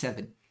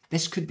 27.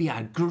 This could be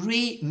a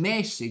great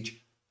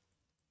message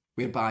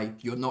whereby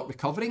you're not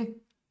recovering,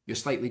 you're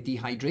slightly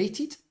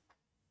dehydrated,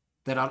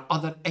 there are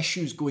other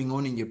issues going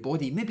on in your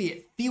body. Maybe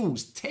it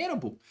feels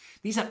terrible.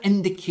 These are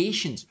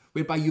indications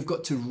whereby you've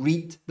got to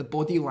read the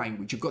body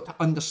language. You've got to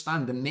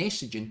understand the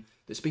messaging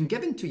that's been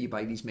given to you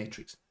by these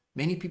metrics.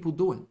 Many people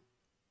don't.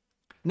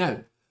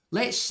 Now,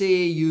 let's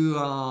say you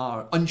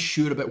are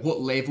unsure about what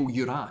level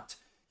you're at.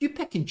 You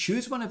pick and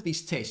choose one of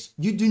these tests.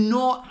 You do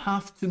not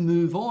have to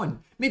move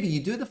on. Maybe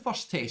you do the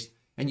first test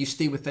and you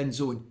stay within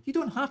zone. You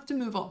don't have to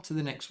move up to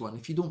the next one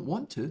if you don't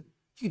want to.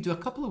 You do a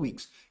couple of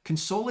weeks.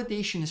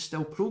 Consolidation is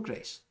still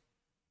progress.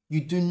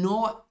 You do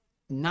not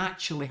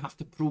naturally have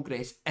to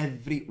progress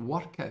every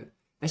workout.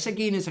 This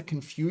again is a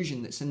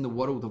confusion that's in the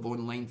world of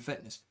online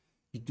fitness.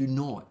 You do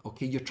not,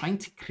 okay? You're trying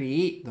to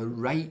create the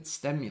right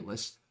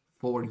stimulus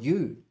for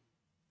you.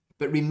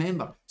 But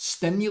remember,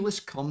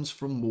 stimulus comes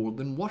from more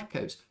than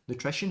workouts.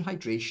 Nutrition,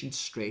 hydration,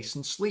 stress,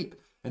 and sleep.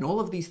 And all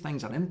of these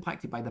things are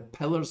impacted by the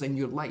pillars in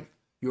your life,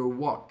 your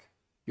work,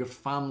 your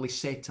family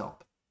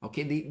setup.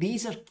 Okay,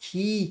 these are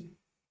key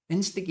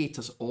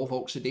instigators of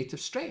oxidative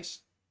stress.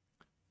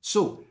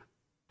 So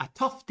a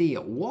tough day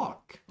at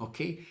work,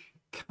 okay,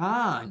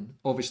 can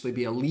obviously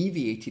be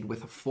alleviated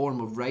with a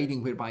form of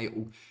riding whereby it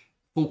will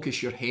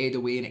focus your head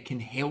away and it can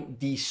help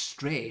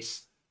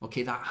de-stress,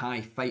 okay, that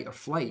high fight or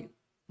flight,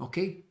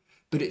 okay?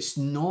 But it's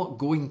not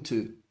going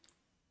to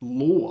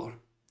lower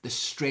the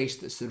stress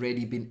that's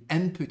already been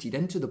inputted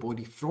into the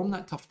body from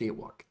that tough day at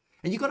work.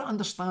 And you've got to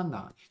understand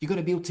that. You've got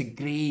to be able to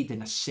grade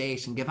and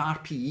assess and give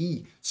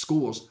RPE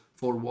scores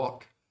for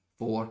work,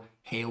 for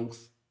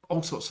health,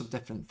 all sorts of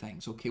different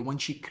things, okay?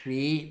 Once you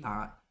create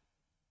that,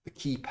 the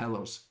key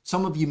pillars.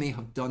 Some of you may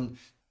have done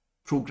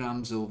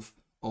programs of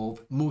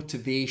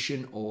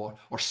motivation or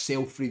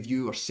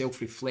self-review or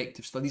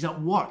self-reflective studies at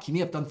work. You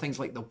may have done things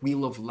like the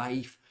Wheel of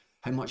Life.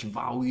 How much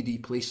value do you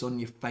place on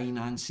your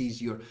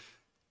finances, your,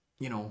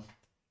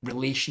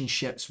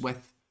 relationships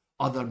with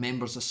other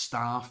members of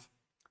staff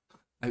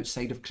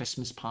outside of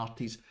Christmas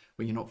parties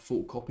when you're not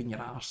photocopying your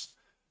arse,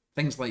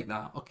 things like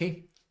that,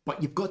 okay?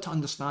 But you've got to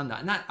understand that.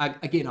 And that,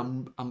 again,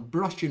 I'm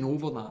brushing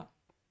over that.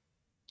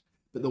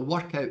 But the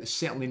workout is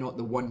certainly not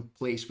the one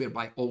place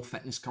whereby all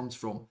fitness comes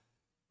from.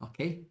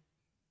 Okay?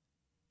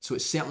 So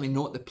it's certainly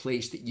not the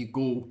place that you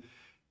go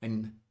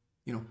and,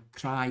 you know,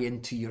 cry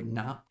into your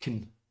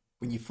napkin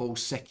when you fall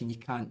sick and you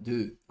can't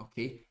do.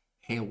 Okay?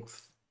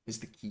 Health is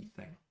the key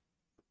thing.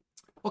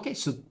 Okay,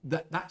 so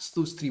that's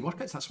those 3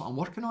 workouts. That's what I'm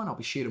working on. I'll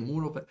be sharing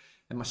more of it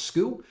in my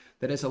school.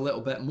 There is a little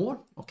bit more.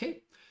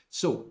 Okay,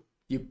 so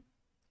you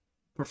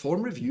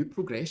perform, review,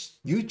 progress.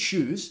 You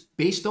choose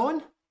based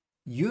on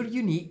your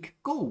unique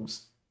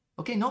goals.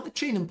 Okay, not the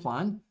training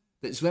plan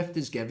that Zwift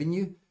is giving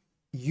you.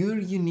 Your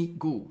unique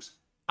goals.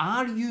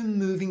 Are you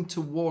moving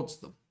towards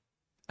them?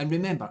 And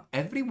remember,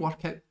 every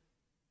workout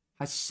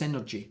has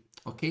synergy,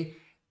 okay,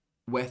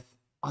 with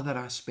other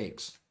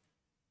aspects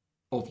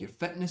of your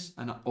fitness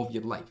and of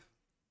your life.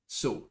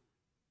 So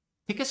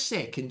take a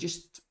second,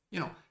 just, you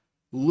know,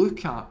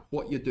 look at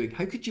what you're doing.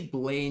 How could you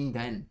blend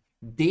in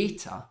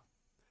data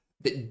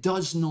that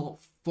does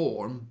not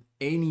form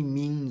any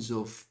means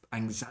of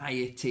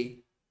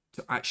anxiety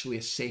to actually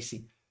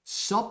assessing?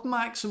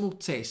 Submaximal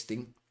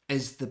testing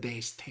is the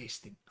best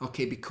testing,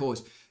 okay,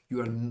 because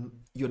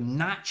you're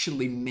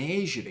naturally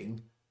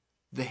measuring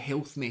the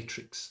health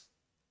metrics,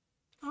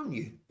 aren't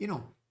you? You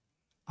know,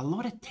 a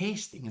lot of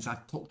testing, as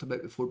I've talked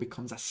about before,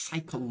 becomes a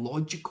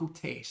psychological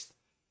test.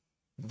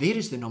 There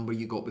is the number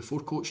you got before,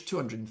 coach,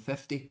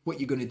 250. What are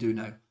you going to do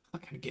now? I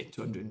can get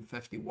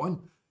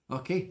 251.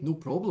 Okay, no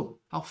problem.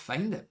 I'll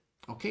find it.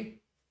 Okay.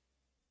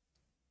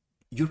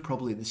 You're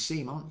probably the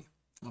same, aren't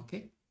you?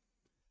 Okay.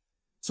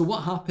 So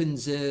what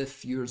happens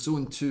if your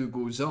zone 2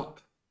 goes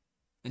up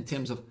in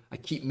terms of I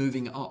keep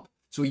moving it up?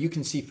 So you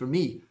can see for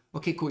me,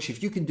 okay, coach,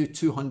 if you can do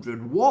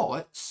 200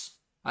 watts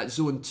at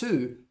zone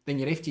 2, then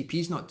your FTP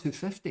is not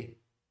 250.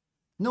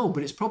 No,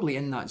 but it's probably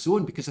in that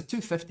zone because a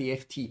 250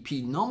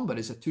 FTP number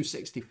is a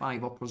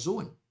 265 upper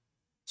zone.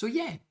 So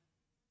yeah,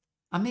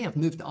 I may have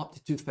moved it up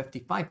to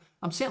 255.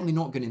 I'm certainly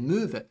not going to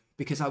move it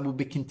because I will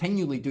be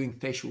continually doing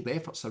threshold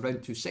efforts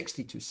around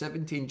 260,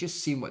 270 and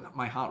just seeing what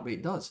my heart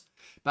rate does.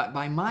 But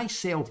by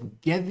myself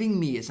giving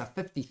me as a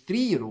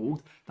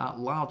 53-year-old that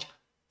large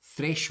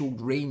threshold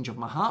range of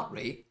my heart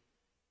rate,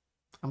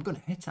 I'm going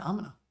to hit it, am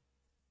I?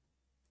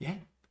 Yeah.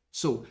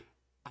 So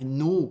I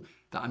know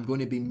that I'm going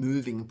to be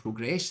moving and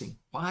progressing.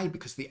 Why?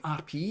 Because the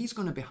RPE is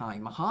going to be high.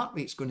 My heart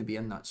rate's going to be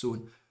in that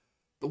zone.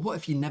 But what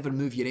if you never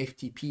move your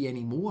FTP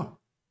anymore?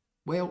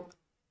 Well,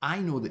 I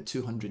know that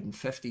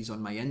 250s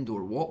on my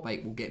indoor watt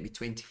bike will get me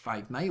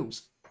 25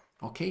 miles.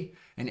 Okay?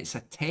 And it's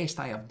a test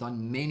I have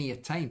done many a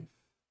time.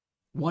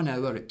 1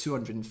 hour at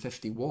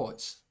 250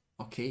 watts,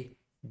 okay,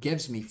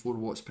 gives me 4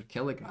 watts per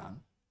kilogram.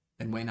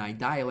 And when I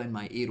dial in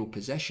my aero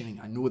positioning,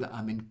 I know that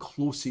I'm in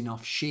close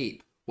enough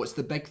shape. What's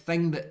the big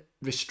thing that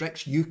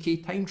restricts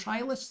UK time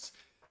trialists?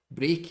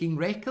 Breaking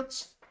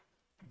records?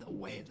 The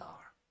weather.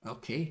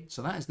 Okay,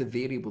 so that is the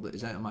variable that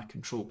is out of my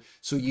control.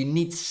 So you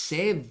need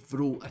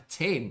several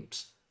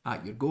attempts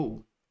at your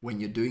goal when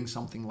you're doing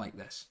something like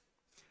this.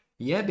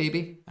 Yeah,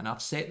 baby, and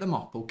I've set them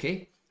up,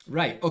 okay?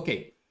 Right,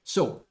 okay,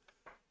 so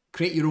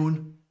create your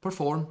own,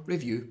 perform,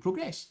 review,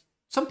 progress.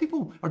 Some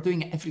people are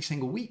doing it every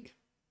single week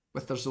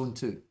with their zone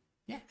 2.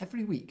 Yeah,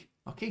 every week,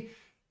 okay?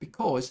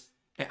 Because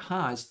it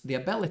has the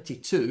ability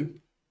to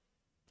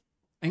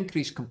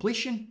increase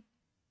completion,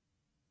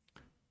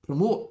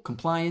 promote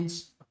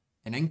compliance,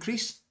 and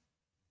increase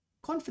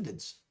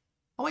confidence.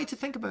 I want you to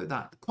think about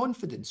that,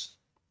 confidence.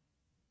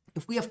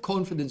 If we have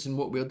confidence in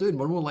what we're doing,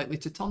 we're more likely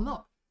to turn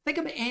up. Think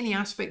about any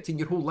aspect in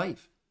your whole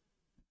life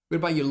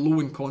whereby you're low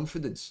in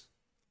confidence.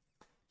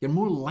 You're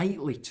more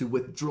likely to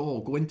withdraw,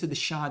 go into the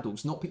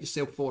shadows, not put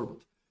yourself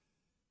forward.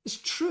 It's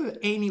true at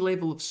any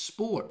level of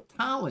sport.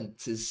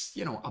 Talent is,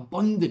 you know,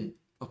 abundant,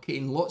 okay,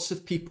 in lots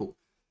of people.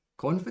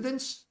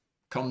 Confidence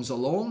comes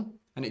along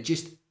and it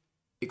just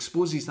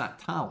exposes that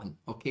talent,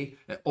 okay,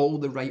 at all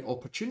the right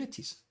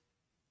opportunities.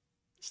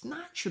 It's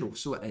natural,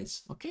 so it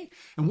is, okay?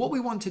 And what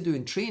we want to do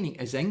in training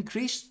is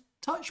increase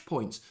touch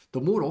points. The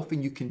more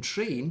often you can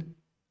train,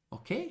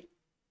 okay,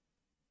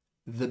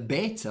 the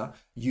better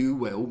you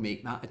will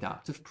make that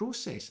adaptive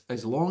process,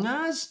 as long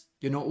as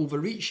you're not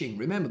overreaching.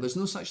 Remember, there's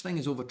no such thing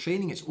as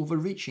overtraining, it's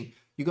overreaching.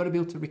 You've got to be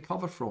able to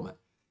recover from it.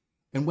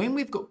 And when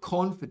we've got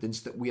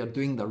confidence that we are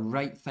doing the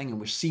right thing and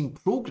we're seeing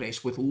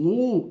progress with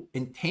low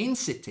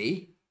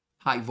intensity,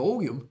 high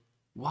volume,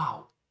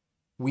 wow,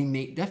 we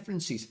make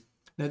differences.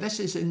 Now, this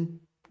is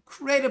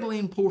incredibly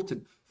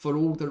important for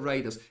older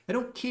riders. I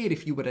don't care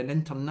if you were an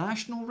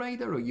international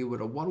rider or you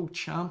were a world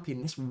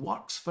champion, this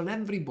works for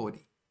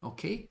everybody,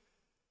 okay?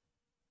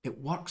 It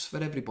works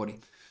for everybody.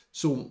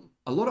 So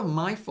a lot of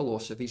my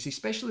philosophies,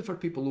 especially for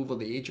people over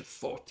the age of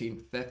 40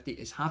 and 50,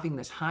 is having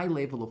this high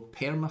level of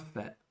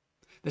perma-fit.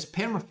 This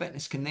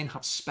perma-fitness can then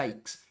have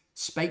spikes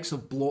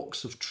of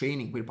blocks of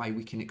training whereby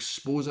we can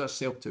expose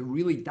ourselves to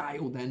really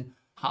dialed in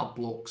hard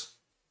blocks.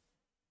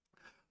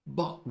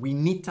 But we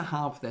need to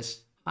have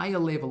this higher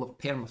level of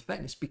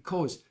perma-fitness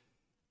because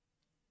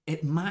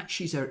it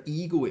matches our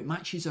ego, it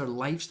matches our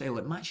lifestyle,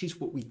 it matches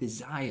what we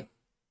desire.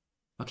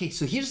 Okay,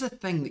 so here's the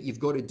thing that you've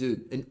got to do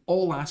in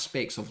all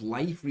aspects of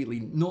life, really,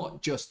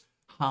 not just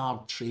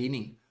hard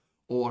training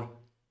or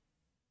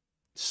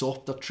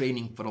softer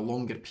training for a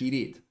longer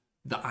period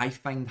that I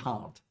find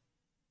hard.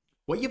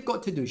 What you've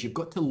got to do is you've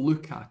got to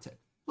look at it.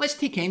 Let's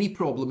take any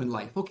problem in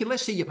life. Okay,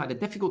 let's say you've had a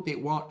difficult day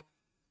at work.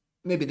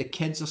 Maybe the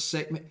kids are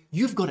sick.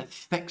 You've got to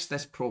fix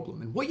this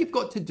problem. And what you've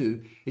got to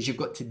do is you've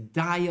got to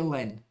dial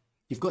in.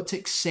 You've got to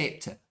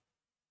accept it.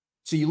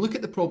 So you look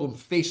at the problem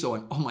face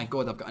on. Oh my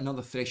God, I've got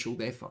another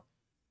threshold effort.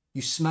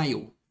 You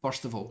smile,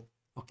 first of all.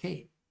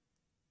 Okay.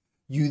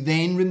 You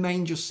then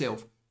remind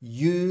yourself,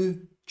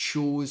 you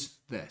chose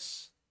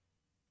this.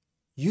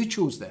 You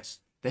chose this.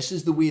 This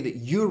is the way that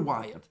you're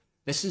wired.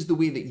 This is the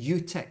way that you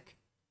tick.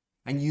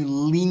 And you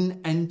lean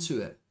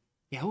into it.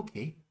 Yeah,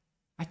 okay.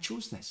 I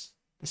chose this.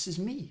 This is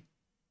me.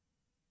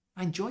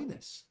 I enjoy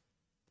this.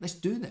 Let's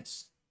do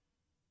this.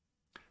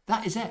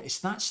 That is it. It's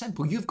that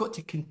simple. You've got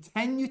to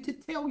continue to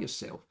tell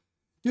yourself,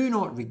 do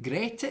not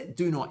regret it.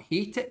 Do not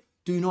hate it.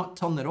 Do not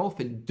turn it off.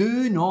 And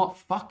do not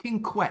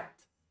fucking quit.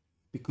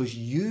 Because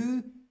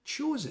you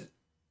chose it.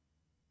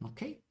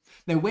 Okay?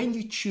 Now, when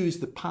you choose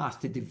the path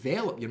to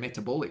develop your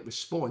metabolic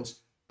response,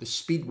 the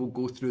speed will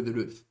go through the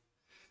roof.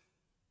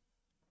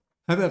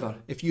 However,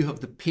 if you have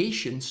the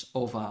patience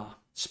of a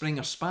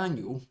Springer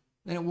Spaniel,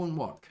 then it won't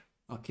work.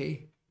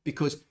 Okay?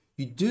 Because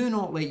you do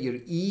not let your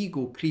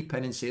ego creep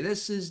in and say,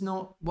 this is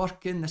not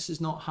working, this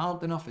is not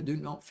hard enough, I do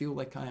not feel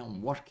like I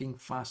am working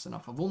fast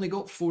enough. I've only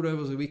got 4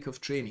 hours a week of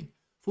training.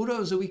 4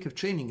 hours a week of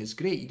training is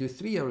great. You do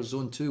 3 hours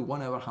zone 2,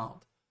 1 hour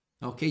hard.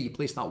 Okay, you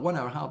place that 1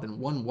 hour hard in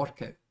one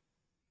workout.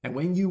 And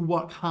when you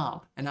work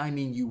hard, and I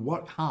mean you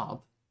work hard,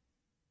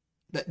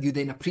 that you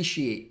then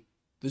appreciate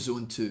the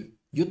zone 2.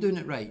 You're doing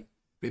it right.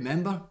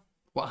 Remember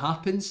what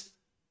happens?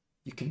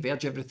 You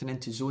converge everything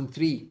into zone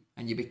 3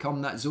 and you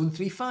become that zone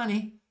 3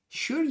 fanny.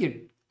 Sure, you're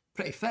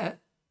pretty fit,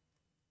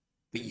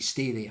 but you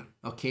stay there,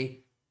 okay?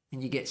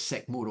 And you get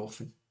sick more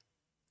often.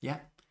 Yeah,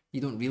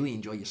 you don't really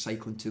enjoy your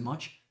cycling too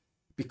much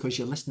because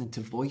you're listening to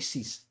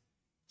voices.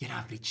 Your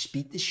average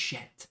speed is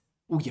shit.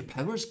 Oh, your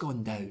power's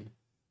gone down.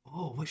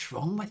 Oh, what's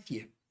wrong with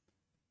you?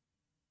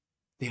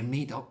 They're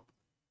made up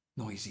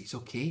noises,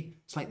 okay?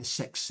 It's like the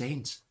sixth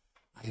sense.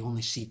 I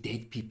only see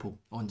dead people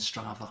on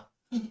Strava.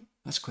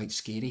 That's quite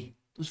scary.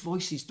 Those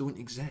voices don't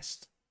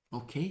exist,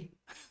 okay?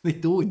 They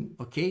don't,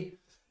 okay?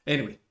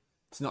 Anyway,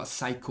 it's not a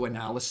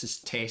psychoanalysis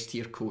test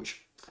here,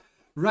 coach.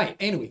 Right,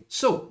 anyway,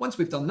 so once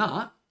we've done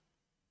that,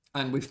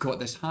 and we've got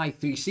this high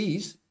 3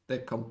 C's, the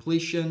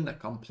completion, the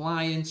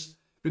compliance.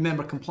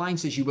 Remember,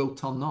 compliance is you will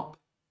turn up.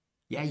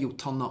 Yeah, you'll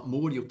turn up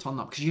more, you'll turn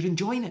up because you're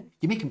enjoying it.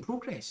 You're making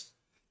progress.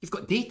 You've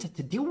got data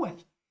to deal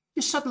with.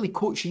 You're suddenly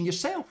coaching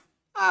yourself.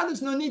 Ah,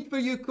 there's no need for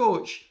you,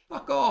 coach.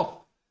 Fuck off.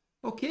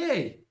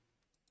 Okay.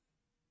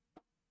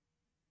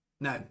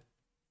 Now,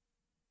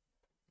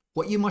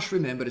 what you must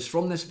remember is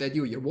from this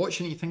video, you're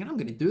watching it, you're thinking, I'm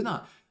going to do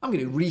that. I'm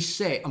going to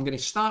reset. I'm going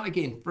to start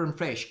again firm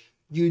fresh.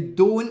 You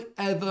don't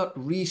ever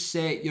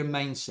reset your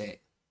mindset.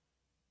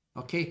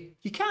 Okay?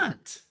 You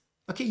can't.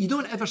 Okay? You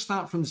don't ever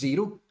start from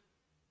zero.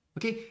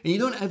 Okay? And you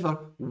don't ever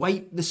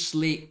wipe the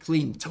slate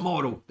clean.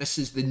 Tomorrow, this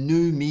is the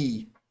new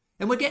me.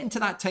 And we're getting to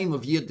that time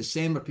of year,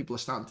 December, people are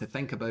starting to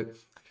think about,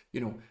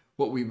 you know,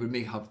 what we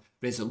may have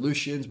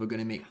resolutions, we're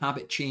going to make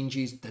habit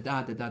changes,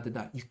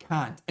 da-da-da-da-da-da. You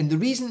can't. And the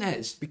reason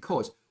is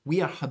because we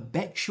are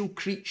habitual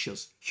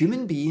creatures.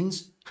 Human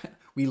beings,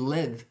 we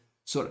live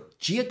sort of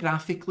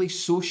geographically,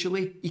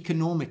 socially,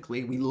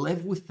 economically, we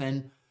live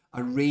within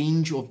a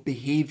range of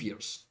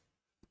behaviors.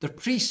 They're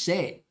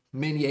preset.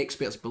 Many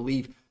experts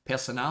believe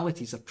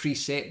personalities are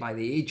preset by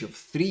the age of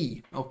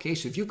 3. Okay,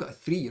 so if you've got a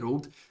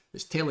 3-year-old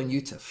that's telling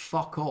you to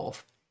fuck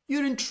off,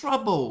 you're in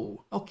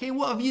trouble. Okay,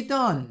 what have you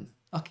done?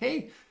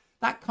 Okay,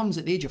 that comes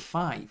at the age of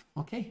 5.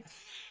 Okay,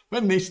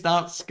 when they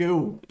start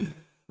school.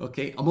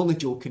 Okay, I'm only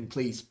joking,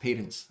 please,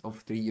 parents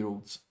of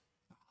 3-year-olds.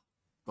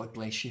 God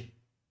bless you.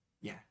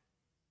 Yeah,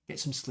 get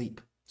some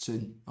sleep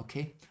soon,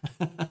 okay?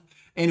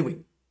 Anyway,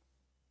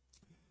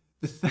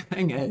 the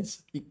thing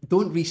is,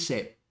 don't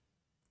reset.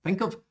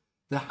 Think of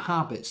the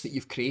habits that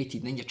you've created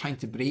and then you're trying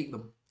to break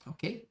them,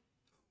 okay?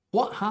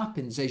 What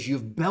happens is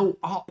you've built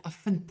up a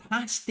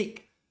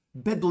fantastic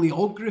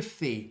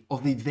bibliography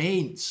of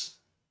events,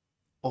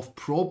 of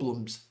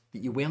problems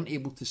that you weren't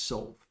able to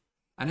solve.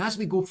 And as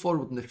we go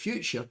forward in the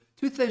future,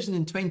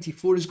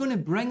 2024 is going to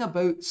bring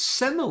about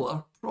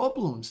similar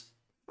problems.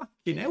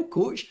 Fucking hell,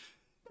 coach.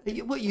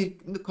 What you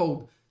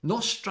called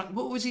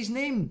what was his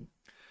name?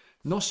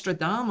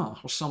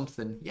 Nostradama or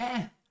something.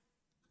 Yeah.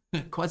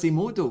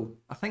 Quasimodo.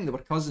 I think they were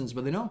cousins,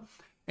 were they not?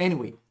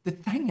 Anyway, the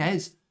thing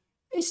is,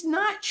 it's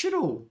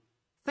natural.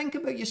 Think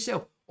about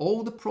yourself.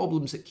 All the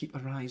problems that keep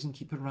arising,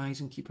 keep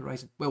arising, keep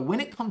arising. Well, when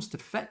it comes to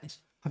fitness,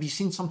 have you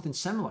seen something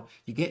similar?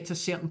 You get to a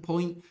certain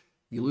point,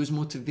 you lose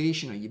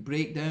motivation or you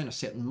break down a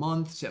certain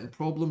month, certain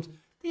problems.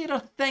 There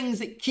are things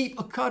that keep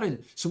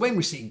occurring. So when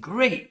we say,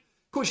 great,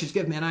 coach has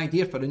given me an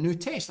idea for a new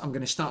test. I'm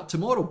going to start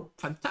tomorrow.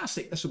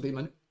 Fantastic. This will be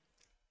my...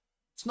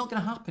 It's not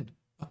going to happen.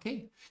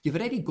 Okay? You've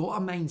already got a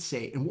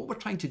mindset. And what we're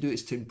trying to do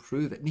is to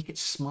improve it, make it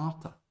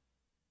smarter.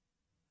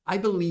 I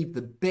believe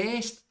the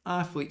best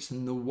athletes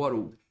in the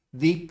world,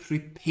 they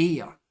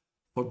prepare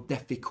for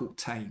difficult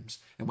times.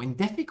 And when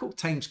difficult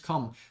times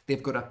come,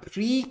 they've got a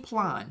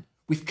pre-plan.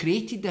 We've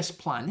created this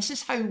plan. This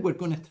is how we're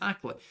going to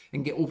tackle it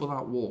and get over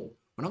that wall.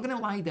 We're not going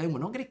to lie down. We're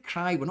not going to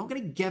cry. We're not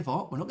going to give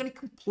up. We're not going to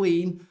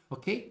complain.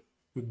 Okay?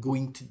 We're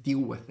going to deal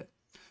with it.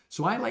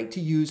 So I like to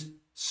use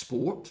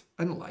sport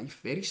and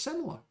life very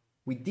similar.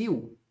 We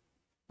deal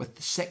with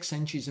the 6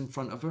 inches in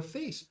front of our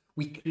face.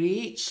 We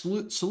create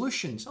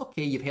solutions.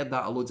 Okay, you've heard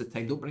that a loads of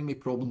times. Don't bring me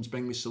problems,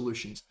 bring me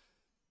solutions.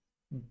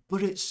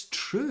 But it's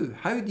true.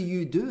 How do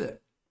you do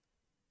it?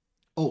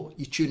 Oh,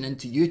 you tune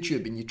into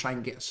YouTube and you try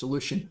and get a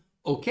solution.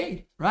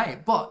 Okay,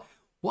 right. But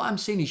what I'm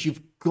saying is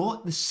you've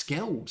got the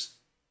skills.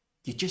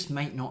 You just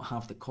might not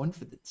have the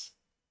confidence.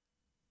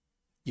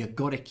 You've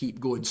got to keep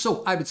going.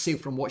 So I would say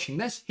from watching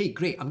this, hey,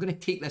 great, I'm going to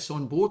take this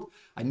on board.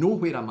 I know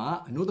where I'm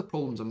at. I know the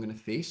problems I'm going to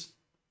face.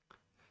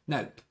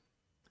 Now,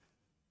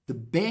 the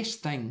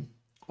best thing,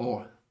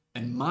 or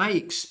in my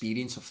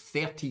experience of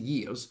 30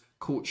 years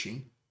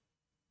coaching,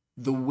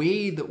 the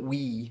way that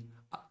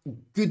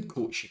good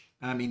coaching,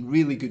 I mean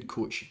really good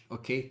coaching,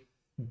 okay?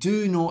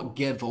 Do not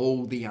give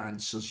all the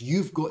answers.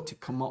 You've got to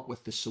come up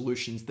with the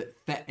solutions that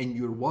fit in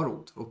your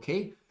world,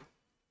 okay?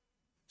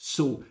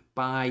 So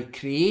by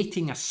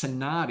creating a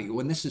scenario,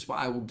 and this is what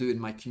I will do in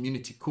my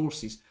community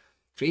courses,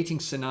 creating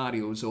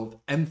scenarios of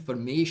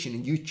information,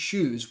 and you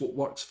choose what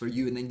works for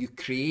you and then you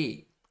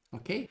create,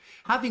 okay?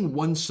 Having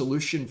one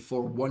solution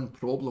for one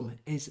problem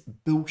is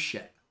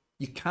bullshit.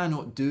 You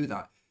cannot do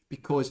that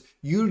because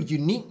your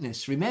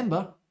uniqueness,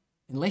 remember,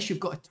 unless you've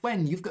got a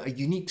twin, you've got a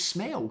unique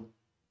smell,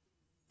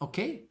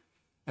 okay?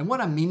 And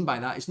what I mean by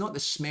that is not the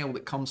smell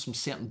that comes from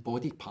certain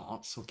body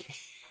parts, okay?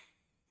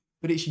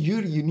 But it's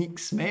your unique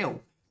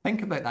smell.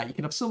 Think about that. You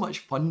can have so much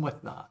fun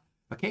with that,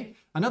 okay?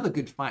 Another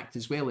good fact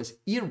as well is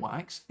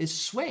earwax is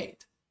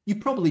sweat. You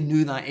probably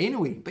knew that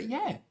anyway, but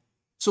yeah.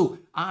 So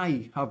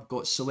I have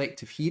got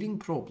selective hearing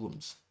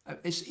problems.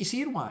 It's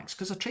earwax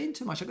because I train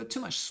too much. I got too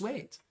much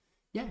sweat.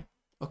 Yeah,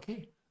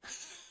 okay.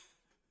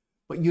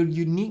 But your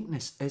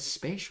uniqueness is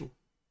special,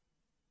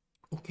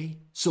 okay?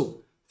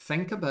 So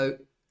think about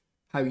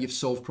how you've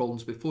solved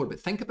problems before, but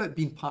think about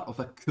being part of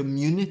a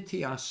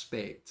community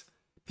aspect.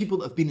 People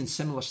that have been in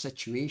similar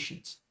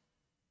situations.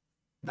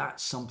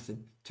 That's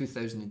something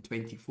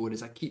 2024,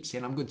 as I keep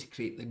saying, I'm going to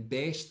create the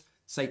best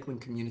cycling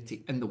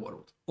community in the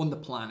world, on the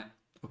planet,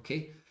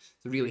 okay?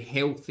 It's a really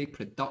healthy,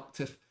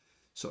 productive,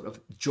 sort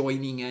of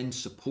joining in,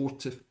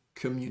 supportive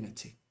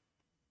community.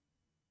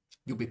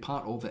 You'll be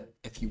part of it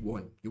if you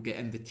want. You'll get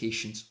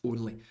invitations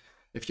only.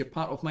 If you're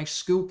part of my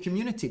school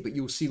community, but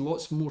you'll see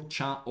lots more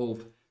chat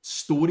of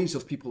stories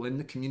of people in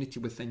the community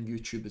within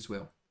YouTube as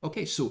well.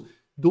 Okay, so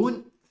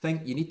don't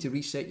think you need to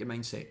reset your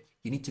mindset.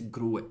 You need to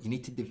grow it. You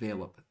need to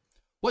develop it.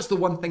 What's the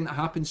one thing that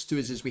happens to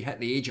us as we hit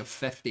the age of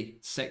 50,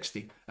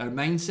 60? Our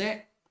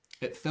mindset,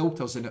 it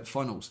filters and it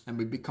funnels and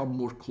we become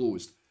more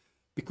closed.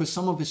 Because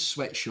some of us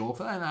switch off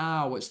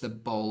and, what's the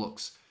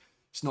bollocks?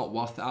 It's not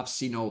worth it. I've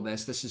seen all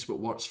this. This is what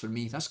works for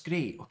me. That's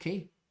great,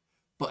 okay?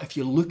 But if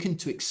you're looking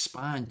to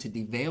expand, to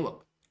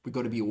develop, we've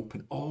got to be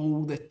open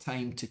all the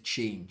time to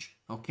change,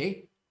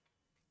 okay?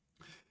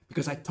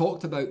 Because I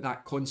talked about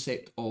that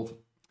concept of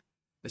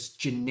this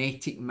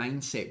genetic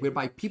mindset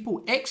whereby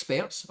people,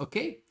 experts,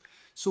 okay?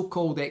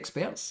 So-called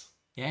experts.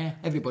 Yeah,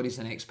 everybody's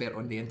an expert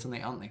on the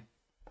internet, aren't they?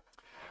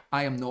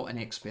 I am not an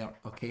expert,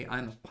 okay?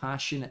 I'm a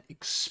passionate,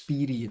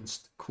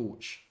 experienced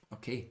coach,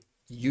 okay?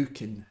 You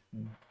can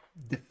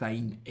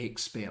define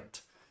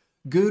expert.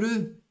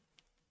 Guru?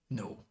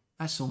 No,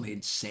 that's only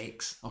in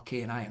sex,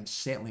 okay? And I am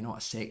certainly not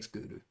a sex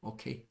guru,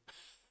 okay?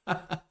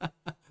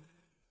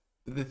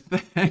 The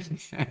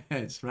thing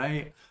is,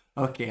 right?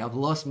 Okay, I've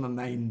lost my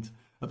mind.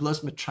 I've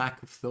lost my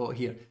track of thought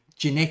here.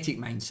 Genetic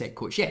mindset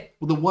coach. Yeah,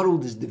 well, the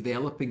world is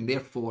developing,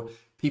 therefore,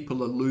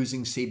 people are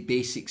losing, say,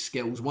 basic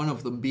skills. One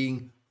of them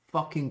being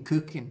fucking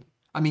cooking.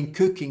 I mean,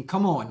 cooking,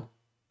 come on.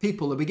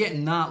 People, are we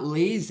getting that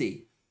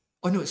lazy?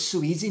 Oh no, it's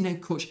so easy now,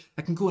 coach.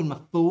 I can go on my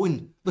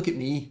phone. Look at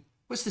me.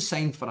 What's the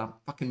sign for a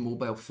fucking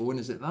mobile phone?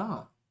 Is it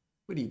that?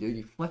 What do?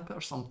 You flip it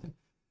or something?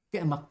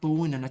 Get on my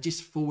phone and I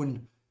just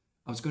phone,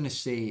 I was going to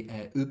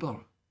say Uber,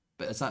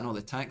 but is that not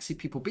the taxi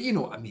people? But you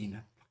know what I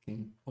mean.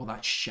 Fucking all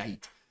that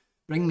shite.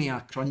 Bring me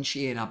a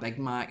crunchy and a Big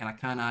Mac and a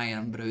can of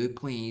iron brew,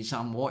 please.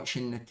 I'm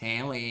watching the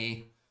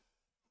telly.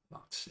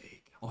 Fuck's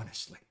sake,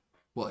 honestly.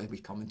 What are we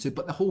coming to?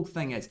 But the whole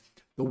thing is,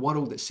 the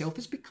world itself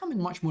is becoming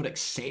much more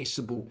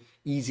accessible,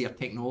 easier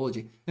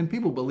technology. And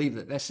people believe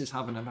that this is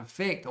having an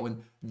effect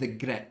on the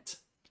grit.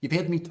 You've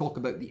heard me talk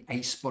about the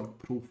iceberg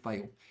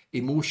profile,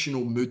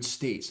 emotional mood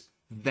states,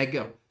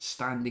 vigor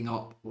standing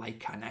up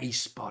like an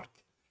iceberg.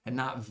 And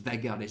that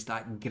vigor is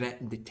that grit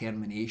and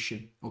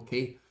determination,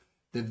 okay?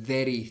 The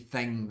very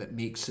thing that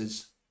makes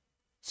us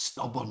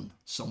stubborn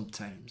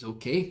sometimes,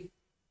 okay?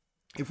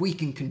 If we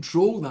can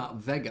control that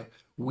vigor,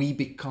 we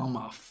become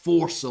a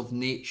force of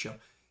nature.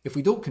 If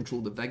we don't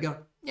control the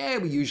vigor, yeah,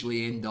 we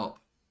usually end up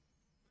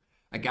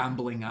a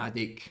gambling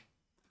addict,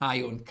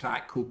 high on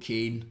crack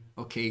cocaine,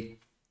 okay,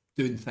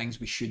 doing things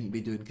we shouldn't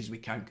be doing because we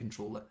can't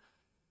control it.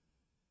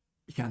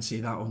 You can't say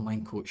that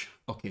online, coach.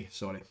 Okay,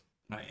 sorry.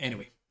 Right,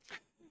 anyway.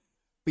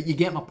 But you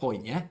get my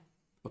point, yeah?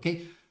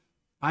 Okay?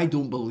 I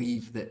don't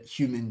believe that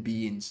human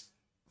beings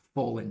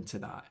fall into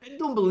that. I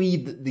don't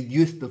believe that the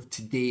youth of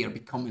today are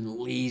becoming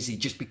lazy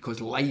just because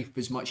life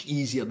is much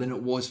easier than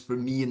it was for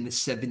me in the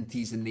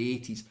 70s and the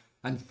 80s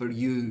and for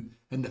you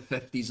in the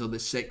 50s or the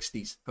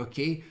 60s,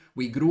 okay?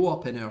 We grow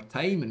up in our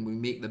time and we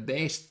make the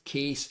best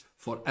case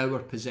for our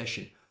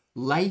position.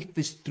 Life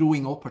is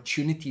throwing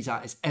opportunities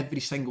at us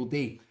every single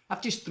day.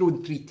 I've just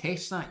thrown 3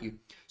 tests at you.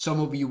 Some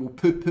of you will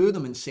poo-poo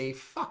them and say,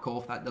 fuck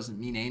off, that doesn't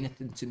mean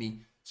anything to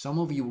me. Some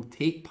of you will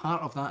take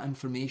part of that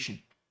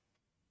information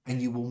and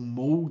you will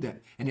mold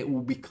it, and it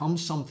will become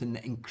something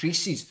that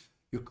increases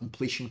your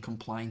completion,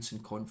 compliance,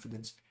 and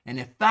confidence. And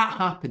if that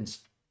happens,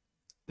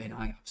 then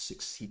I have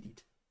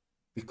succeeded,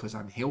 because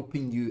I'm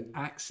helping you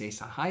access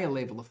a higher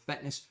level of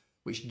fitness,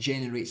 which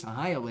generates a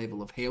higher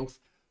level of health,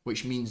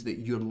 which means that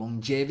your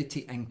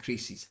longevity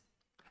increases.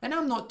 And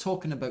I'm not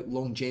talking about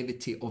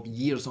longevity of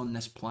years on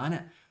this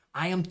planet.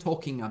 I am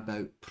talking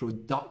about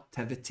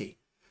productivity,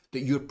 that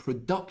your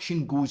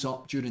production goes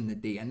up during the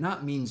day. And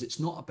that means it's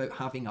not about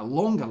having a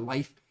longer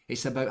life,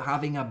 it's about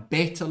having a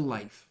better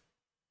life.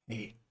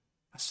 Hey,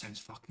 that sounds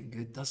fucking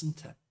good,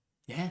 doesn't it?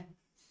 Yeah?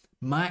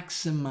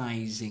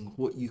 Maximizing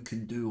what you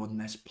can do on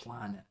this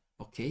planet,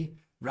 okay?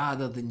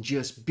 Rather than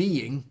just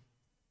being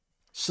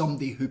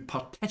somebody who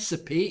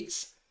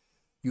participates,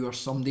 you are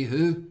somebody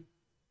who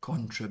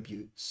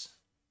contributes.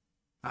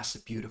 That's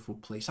a beautiful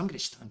place. I'm going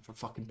to stand for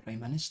fucking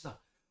Prime Minister.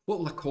 What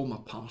will I call my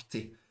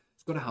party?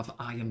 It's got to have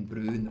Iron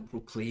Brew and the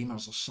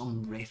Proclaimers or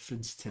some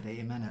reference to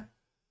them in it.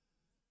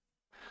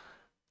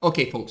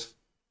 Okay, folks.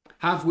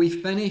 Have we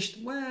finished?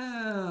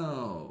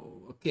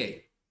 Well,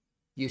 okay.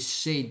 You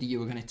said you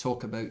were going to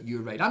talk about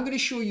your ride. I'm going to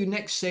show you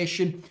next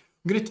session.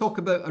 I'm going to talk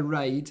about a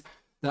ride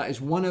that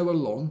is 1 hour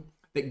long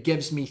that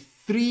gives me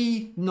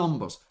 3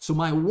 numbers. So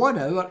my 1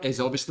 hour is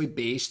obviously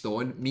based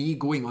on me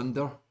going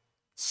under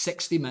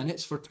 60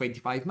 minutes for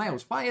 25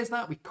 miles. Why is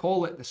that? We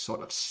call it the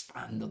sort of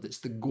standard. It's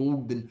the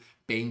golden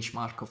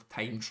benchmark of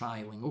time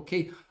trialing,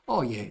 okay?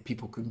 Oh yeah,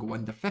 people can go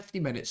under 50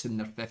 minutes in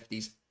their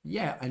 50s.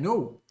 Yeah, I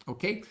know,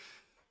 okay?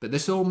 But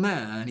this old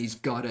man, he's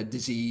got a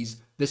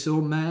disease. This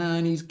old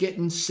man, he's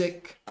getting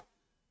sick.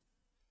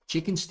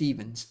 Shakin'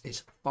 Stevens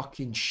is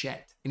fucking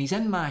shit. And he's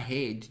in my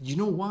head. Do you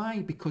know why?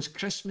 Because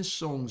Christmas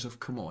songs have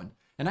come on.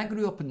 And I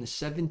grew up in the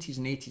 70s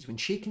and 80s when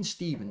Shakin'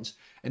 Stevens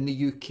in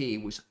the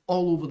UK was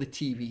all over the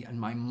TV, and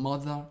my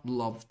mother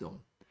loved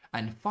them.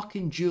 And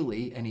fucking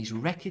Julie in his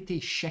rickety,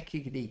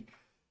 shickety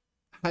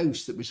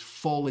house that was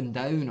falling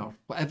down or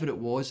whatever it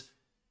was,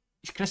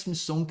 his Christmas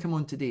song came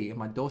on today and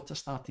my daughter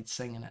started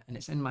singing it and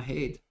it's in my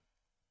head.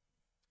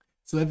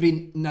 So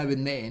every now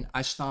and then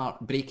I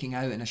start breaking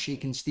out in a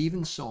Shakin'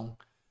 Stevens song.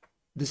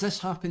 Does this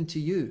happen to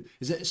you?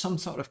 Is it some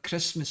sort of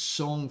Christmas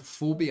song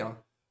phobia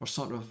or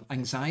sort of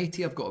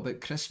anxiety I've got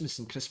about Christmas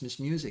and Christmas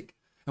music?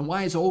 And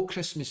why is all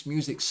Christmas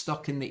music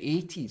stuck in the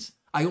 80s?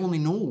 I only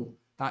know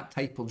that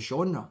type of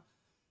genre.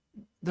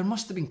 There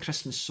must have been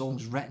Christmas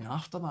songs written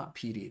after that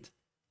period.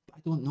 But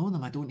I don't know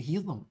them, I don't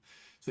hear them.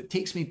 So it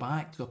takes me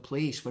back to a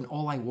place when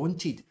all I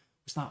wanted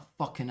was that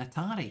fucking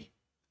Atari.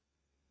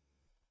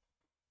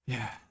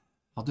 Yeah,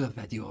 I'll do a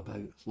video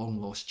about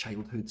long lost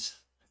childhoods.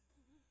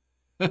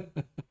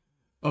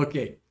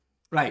 Okay,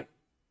 right.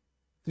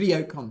 3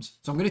 outcomes.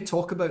 So I'm going to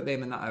talk about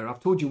them in that hour.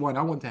 I've told you one.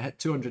 I want to hit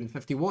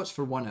 250 watts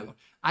for 1 hour.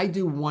 I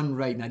do one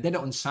ride, and I did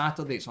it on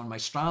Saturday. It's on my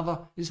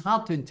Strava. It's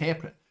hard to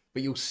interpret,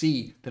 but you'll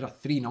see there are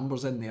 3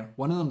 numbers in there.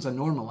 One of them's a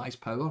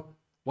normalized power.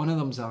 One of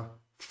them's a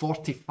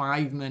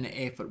 45-minute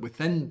effort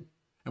within,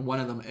 and one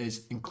of them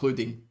is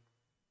including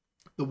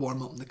the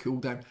warm-up and the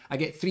cool-down. I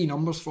get 3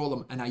 numbers for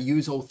them, and I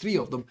use all 3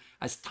 of them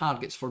as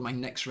targets for my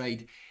next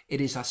ride.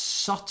 It is a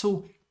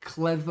subtle,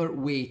 clever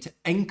way to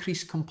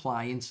increase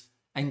compliance,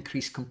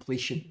 increase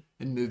completion,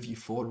 and move you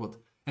forward.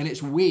 And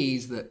it's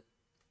ways that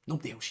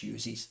nobody else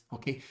uses,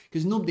 okay?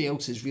 Because nobody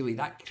else is really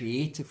that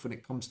creative when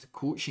it comes to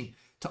coaching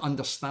to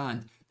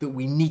understand that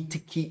we need to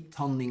keep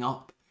turning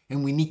up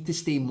and we need to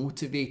stay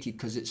motivated,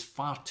 because it's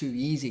far too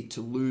easy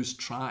to lose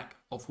track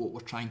of what we're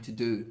trying to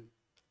do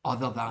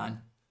other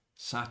than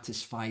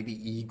satisfy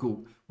the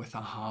ego with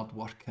a hard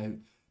workout.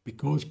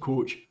 Because,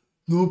 coach,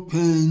 no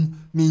pain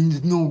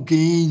means no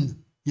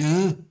gain,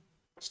 yeah?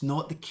 It's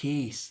not the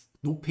case.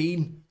 No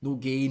pain, no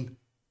gain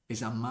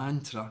is a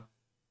mantra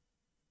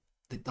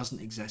that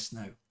doesn't exist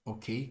now,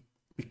 okay?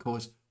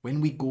 Because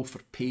when we go for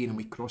pain and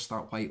we cross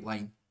that white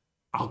line,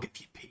 I'll give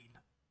you pain,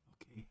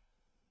 okay?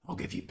 I'll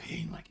give you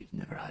pain like you've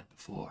never had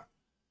before.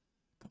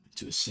 Coming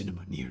to a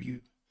cinema near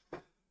you.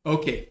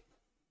 Okay.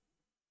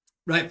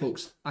 Right,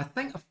 folks. I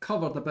think I've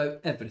covered about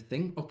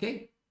everything,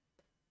 okay?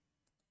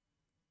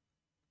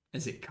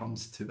 As it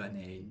comes to an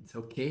end,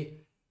 okay?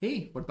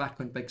 Hey, we're back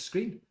on big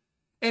screen.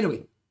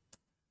 Anyway.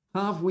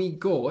 Have we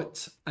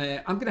got,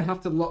 I'm going to have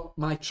to look,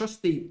 my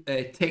trusty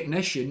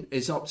technician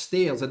is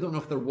upstairs. I don't know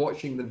if they're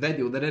watching the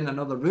video. They're in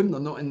another room. They're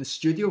not in the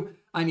studio.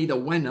 I need a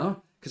winner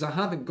because I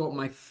haven't got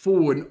my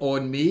phone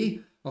on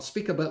me. I'll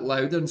speak a bit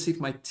louder and see if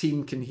my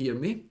team can hear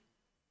me.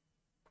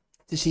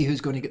 to see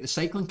who's going to get the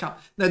cycling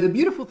cap. Now, the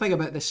beautiful thing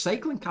about this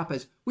cycling cap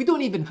is we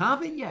don't even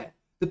have it yet.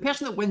 The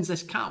person that wins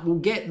this cap will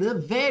get the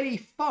very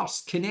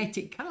first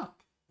kinetic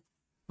cap.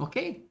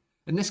 Okay?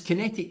 And this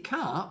kinetic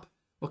cap,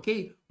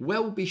 okay,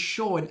 will be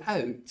shown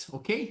out.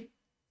 Okay?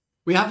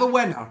 We have a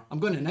winner. I'm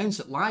going to announce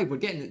it live. We're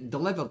getting it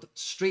delivered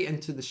straight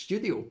into the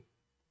studio.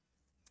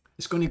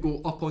 It's going to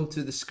go up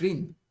onto the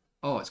screen.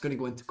 Oh, it's going to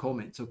go into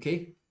comments,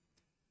 okay?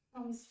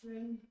 Thomas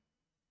Froome.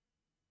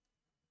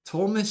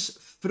 Thomas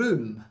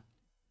Froome.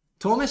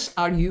 Thomas,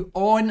 are you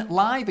on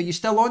live? Are you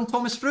still on,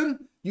 Thomas Froome?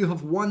 You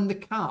have won the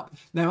cap.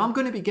 Now, I'm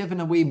going to be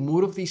giving away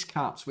more of these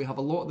caps. We have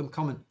a lot of them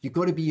coming. You've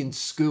got to be in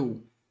school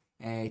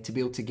to be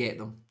able to get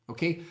them,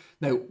 okay?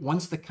 Now,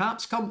 once the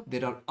caps come,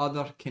 there are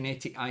other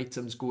kinetic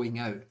items going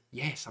out.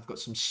 Yes, I've got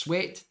some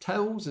sweat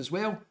towels as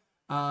well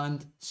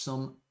and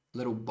some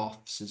little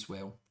buffs as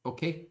well,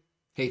 okay?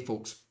 Hey,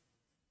 folks,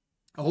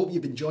 I hope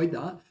you've enjoyed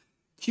that.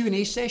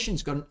 Q&A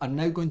sessions are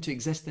now going to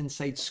exist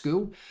inside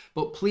school,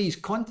 but please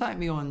contact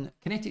me on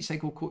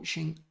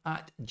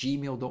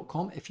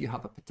kineticskoolcoaching@gmail.com if you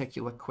have a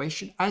particular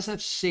question. As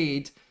I've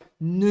said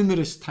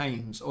numerous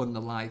times on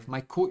the live,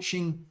 my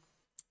coaching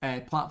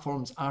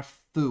platforms are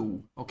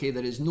full. Okay,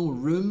 there is no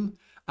room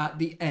at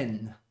the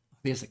inn.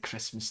 There's a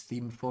Christmas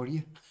theme for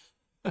you.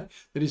 There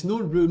is no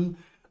room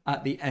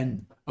at the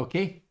inn,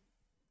 okay?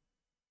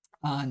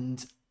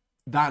 And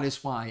that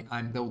is why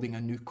I'm building a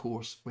new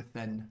course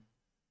within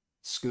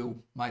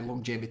school, my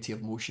longevity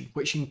of motion,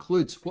 which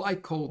includes what I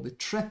call the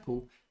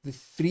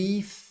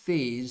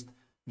three-phased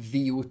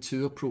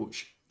VO2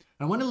 approach.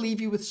 And I want to leave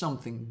you with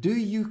something. Do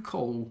you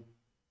call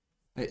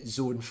it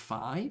zone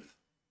 5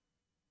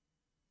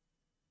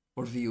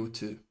 or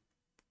VO2?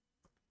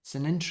 It's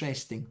an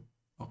interesting,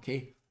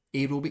 okay,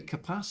 aerobic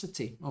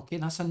capacity. Okay,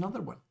 that's another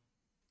one.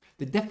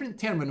 The different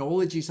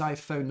terminologies I've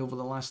found over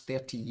the last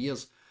 30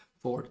 years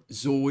for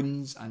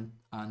zones and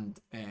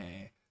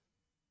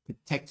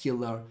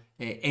particular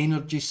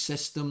energy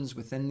systems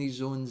within these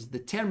zones, the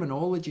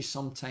terminology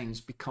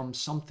sometimes becomes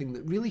something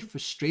that really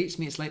frustrates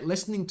me. It's like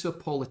listening to a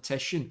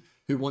politician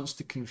who wants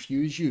to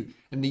confuse you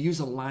and they use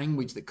a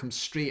language that comes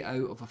straight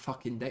out of a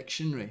fucking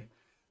dictionary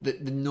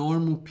that the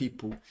normal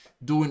people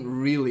don't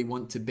really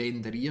want to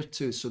bend their ear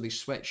to, so they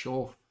switch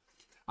off.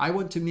 I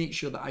want to make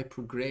sure that I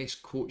progress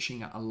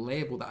coaching at a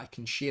level that I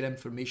can share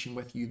information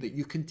with you that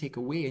you can take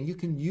away and you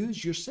can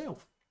use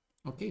yourself.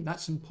 Okay,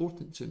 that's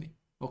important to me.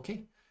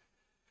 Okay.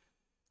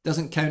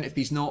 Doesn't count if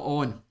he's not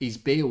on. He's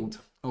bailed.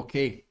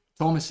 Okay.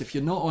 Thomas, if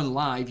you're not on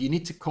live, you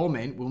need to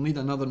comment. We'll need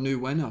another new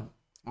winner.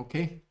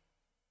 Okay.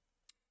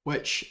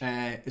 Which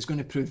is going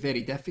to prove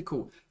very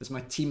difficult as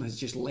my team has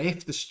just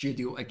left the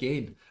studio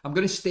again. I'm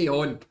going to stay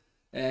on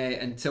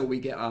until we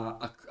get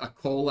a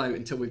call out,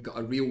 until we've got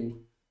a real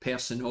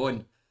person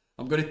on.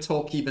 I'm going to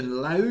talk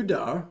even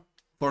louder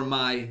for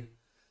my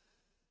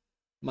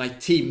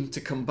team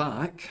to come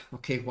back.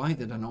 Okay, why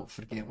did I not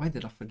forget? Why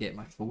did I forget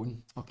my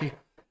phone? Okay.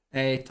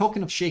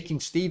 Talking of shaking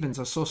Stevens,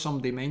 I saw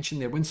somebody mention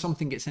there, when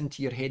something gets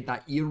into your head,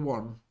 that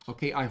earworm.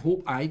 Okay, I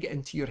hope I get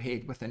into your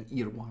head with an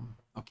earworm.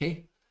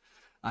 Okay,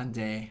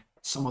 and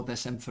some of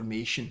this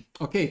information.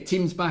 Okay,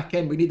 team's back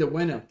in. We need a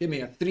winner. Give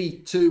me a 3,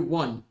 2,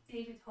 1.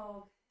 David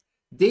Hogg.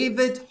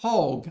 David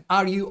Hogg,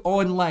 are you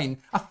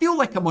online? I feel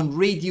like I'm on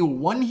Radio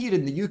 1 here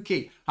in the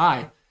UK.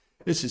 Hi,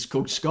 this is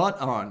Coach Scott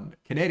on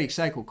Kinetic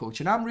Cycle Coach,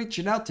 and I'm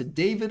reaching out to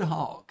David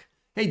Hogg.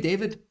 Hey,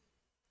 David,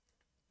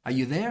 are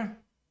you there?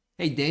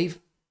 Hey, Dave.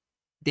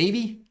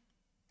 Davey?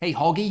 Hey,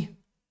 Hoggy.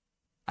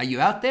 Are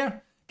you out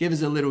there? Give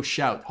us a little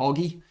shout,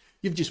 Hoggy.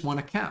 You've just won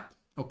a cap,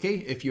 okay?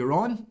 If you're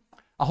on,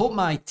 I hope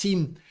my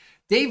team...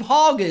 Dave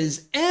Hogg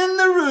is in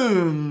the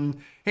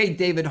room. Hey,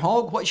 David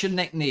Hogg, what's your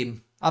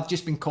nickname? I've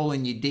just been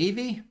calling you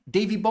Davey.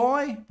 Davey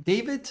boy?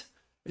 David?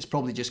 It's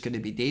probably just going to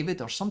be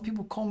David, or some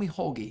people call me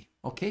Hoggy,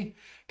 okay?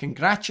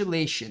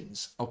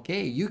 Congratulations,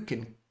 okay? You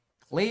can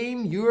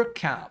claim your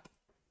cap.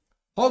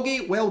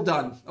 Hoggy, well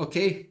done,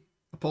 okay?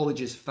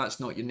 Apologies if that's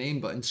not your name,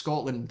 but in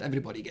Scotland,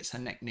 everybody gets a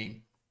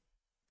nickname.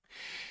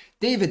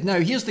 David, now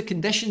here's the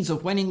conditions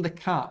of winning the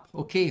cap,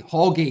 okay?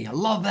 Hoggy, I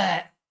love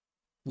it.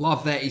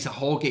 Love that, he's a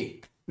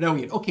Hoggy.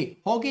 Brilliant. Okay,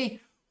 Hoggy,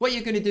 what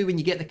you're going to do when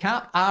you get the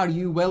cap, are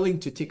you willing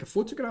to take a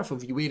photograph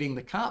of you wearing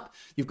the cap?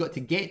 You've got to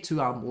get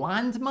to a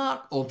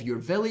landmark of your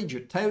village,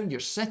 your town, your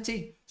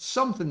city,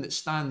 something that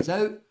stands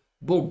out.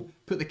 Boom,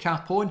 put the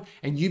cap on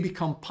and you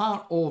become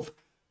part of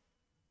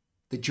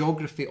the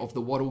geography of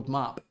the world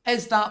map.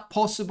 Is that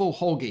possible,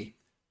 Hoggy?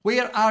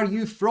 Where are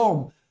you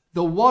from?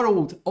 The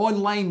world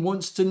online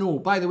wants to know.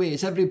 By the way,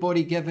 is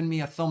everybody giving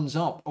me a thumbs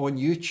up on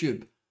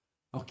YouTube?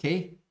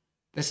 Okay,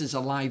 this is a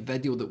live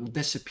video that will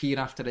disappear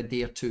after a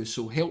day or two,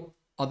 so help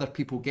other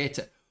people get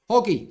it.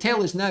 Hoggy,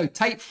 tell us now,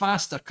 type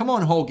faster. Come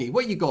on, Hoggy,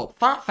 what you got?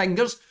 Fat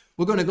fingers?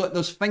 We're going to get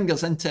those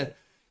fingers into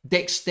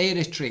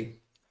dexterity.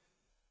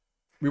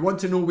 We want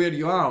to know where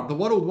you are. The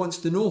world wants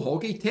to know,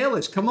 Hoggy. Tell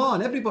us. Come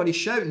on, everybody's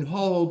shouting,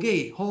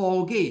 Hoggy,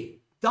 Hoggy.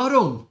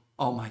 Durham.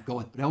 Oh my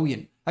God,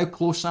 brilliant. How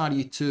close are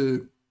you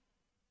to...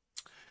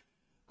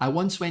 I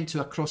once went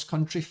to a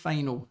cross-country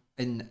final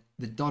in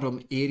the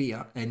Durham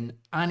area in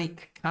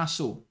Alnwick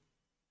Castle.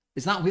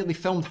 Is that where they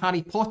filmed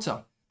Harry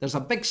Potter? There's a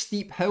big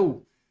steep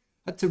hill.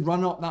 Had to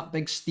run up that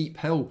big steep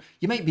hill.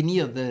 You might be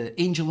near the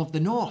Angel of the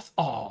North.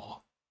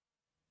 Oh.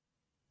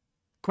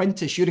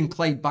 Quintus, you're in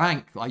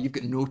Clydebank. Oh, you've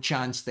got no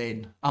chance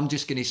then. I'm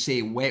just going to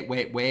say wet,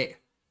 wet, wet.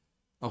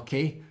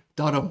 Okay.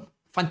 Durham.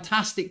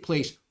 Fantastic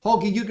place.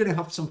 Hoggy, you're going to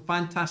have some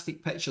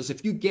fantastic pictures.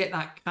 If you get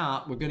that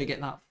cat, we're going to get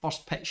that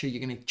first picture.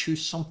 You're going to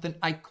choose something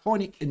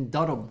iconic in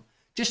Durham.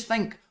 Just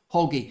think,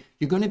 Hoggy,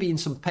 you're going to be in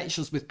some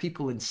pictures with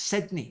people in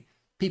Sydney,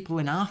 people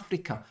in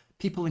Africa,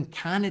 people in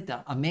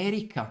Canada,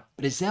 America,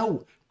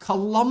 Brazil,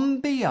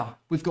 Colombia.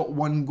 We've got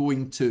one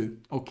going too,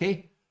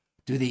 okay?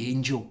 Do the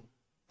angel.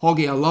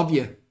 Hoggy, I love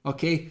you,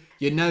 okay?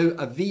 You're now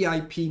a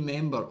VIP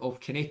member of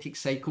Kinetic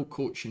Cycle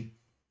Coaching.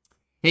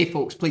 Hey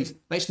folks, please,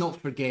 let's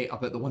not forget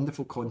about the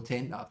wonderful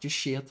content that I've just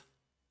shared.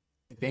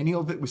 If any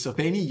of it was of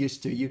any use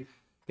to you,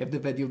 give the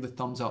video the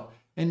thumbs up.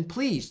 And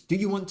please, do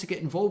you want to get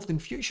involved in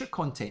future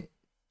content?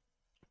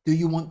 Do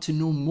you want to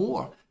know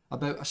more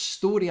about a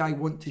story I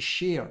want to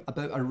share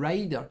about a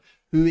rider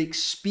who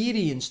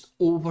experienced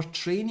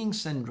overtraining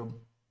syndrome?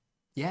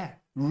 Yeah,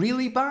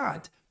 really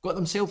bad. Got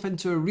themselves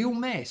into a real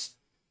mess.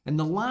 In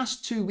the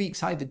last 2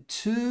 weeks, I've had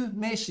 2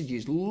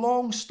 messages,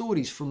 long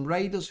stories from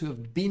riders who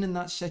have been in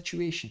that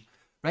situation.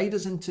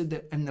 Riders in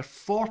their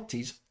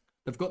 40s,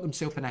 they've got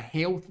themselves in a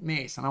health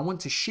mess. And I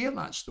want to share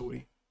that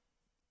story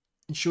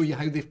and show you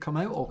how they've come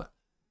out of it.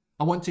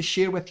 I want to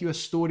share with you a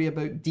story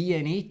about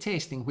DNA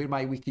testing,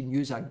 whereby we can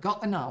use a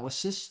gut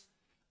analysis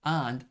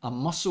and a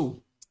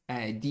muscle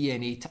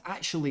DNA to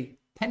actually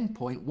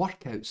pinpoint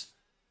workouts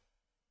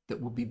that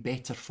will be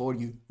better for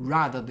you,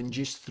 rather than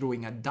just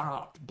throwing a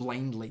dart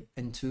blindly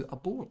into a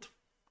board.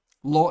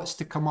 Lots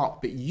to come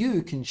up, but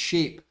you can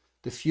shape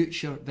the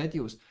future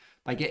videos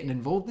by getting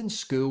involved in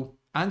school,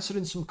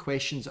 answering some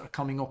questions that are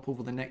coming up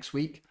over the next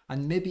week,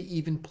 and maybe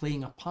even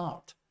playing a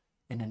part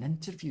in an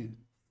interview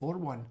for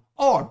one,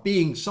 or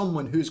being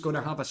someone who's going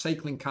to have a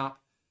cycling cap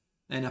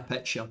in a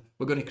picture.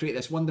 We're going to create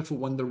this wonderful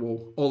wonder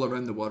wall all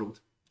around the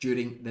world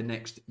during the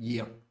next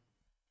year.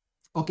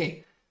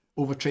 Okay,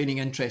 overtraining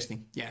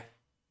interesting. Yeah,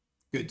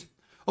 good.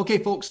 Okay,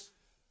 folks,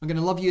 I'm going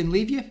to love you and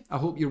leave you. I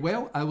hope you're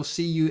well. I will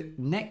see you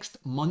next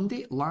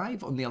Monday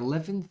live on the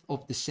 11th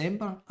of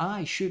December.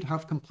 I should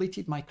have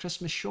completed my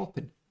Christmas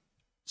shopping.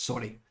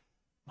 Sorry,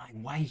 my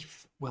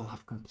wife will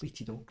have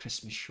completed all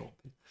Christmas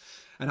shopping.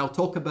 And I'll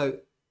talk about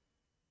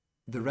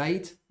the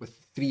ride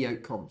with 3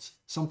 outcomes.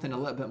 Something a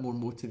little bit more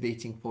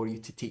motivating for you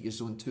to take your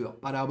Zone 2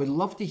 up. But I would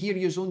love to hear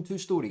your Zone 2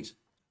 stories.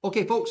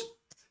 Okay, folks,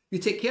 you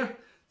take care.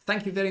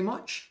 Thank you very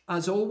much.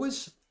 As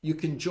always, you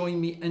can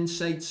join me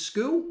inside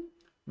school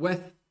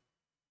with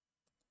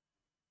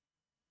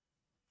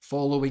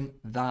following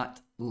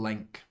that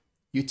link.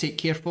 You take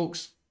care,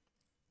 folks,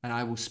 and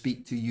I will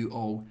speak to you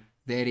all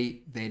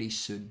very, very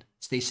soon.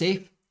 Stay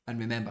safe, and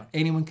remember,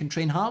 anyone can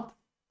train hard,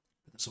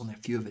 but there's only a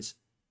few of us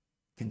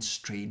can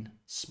train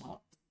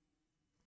smart.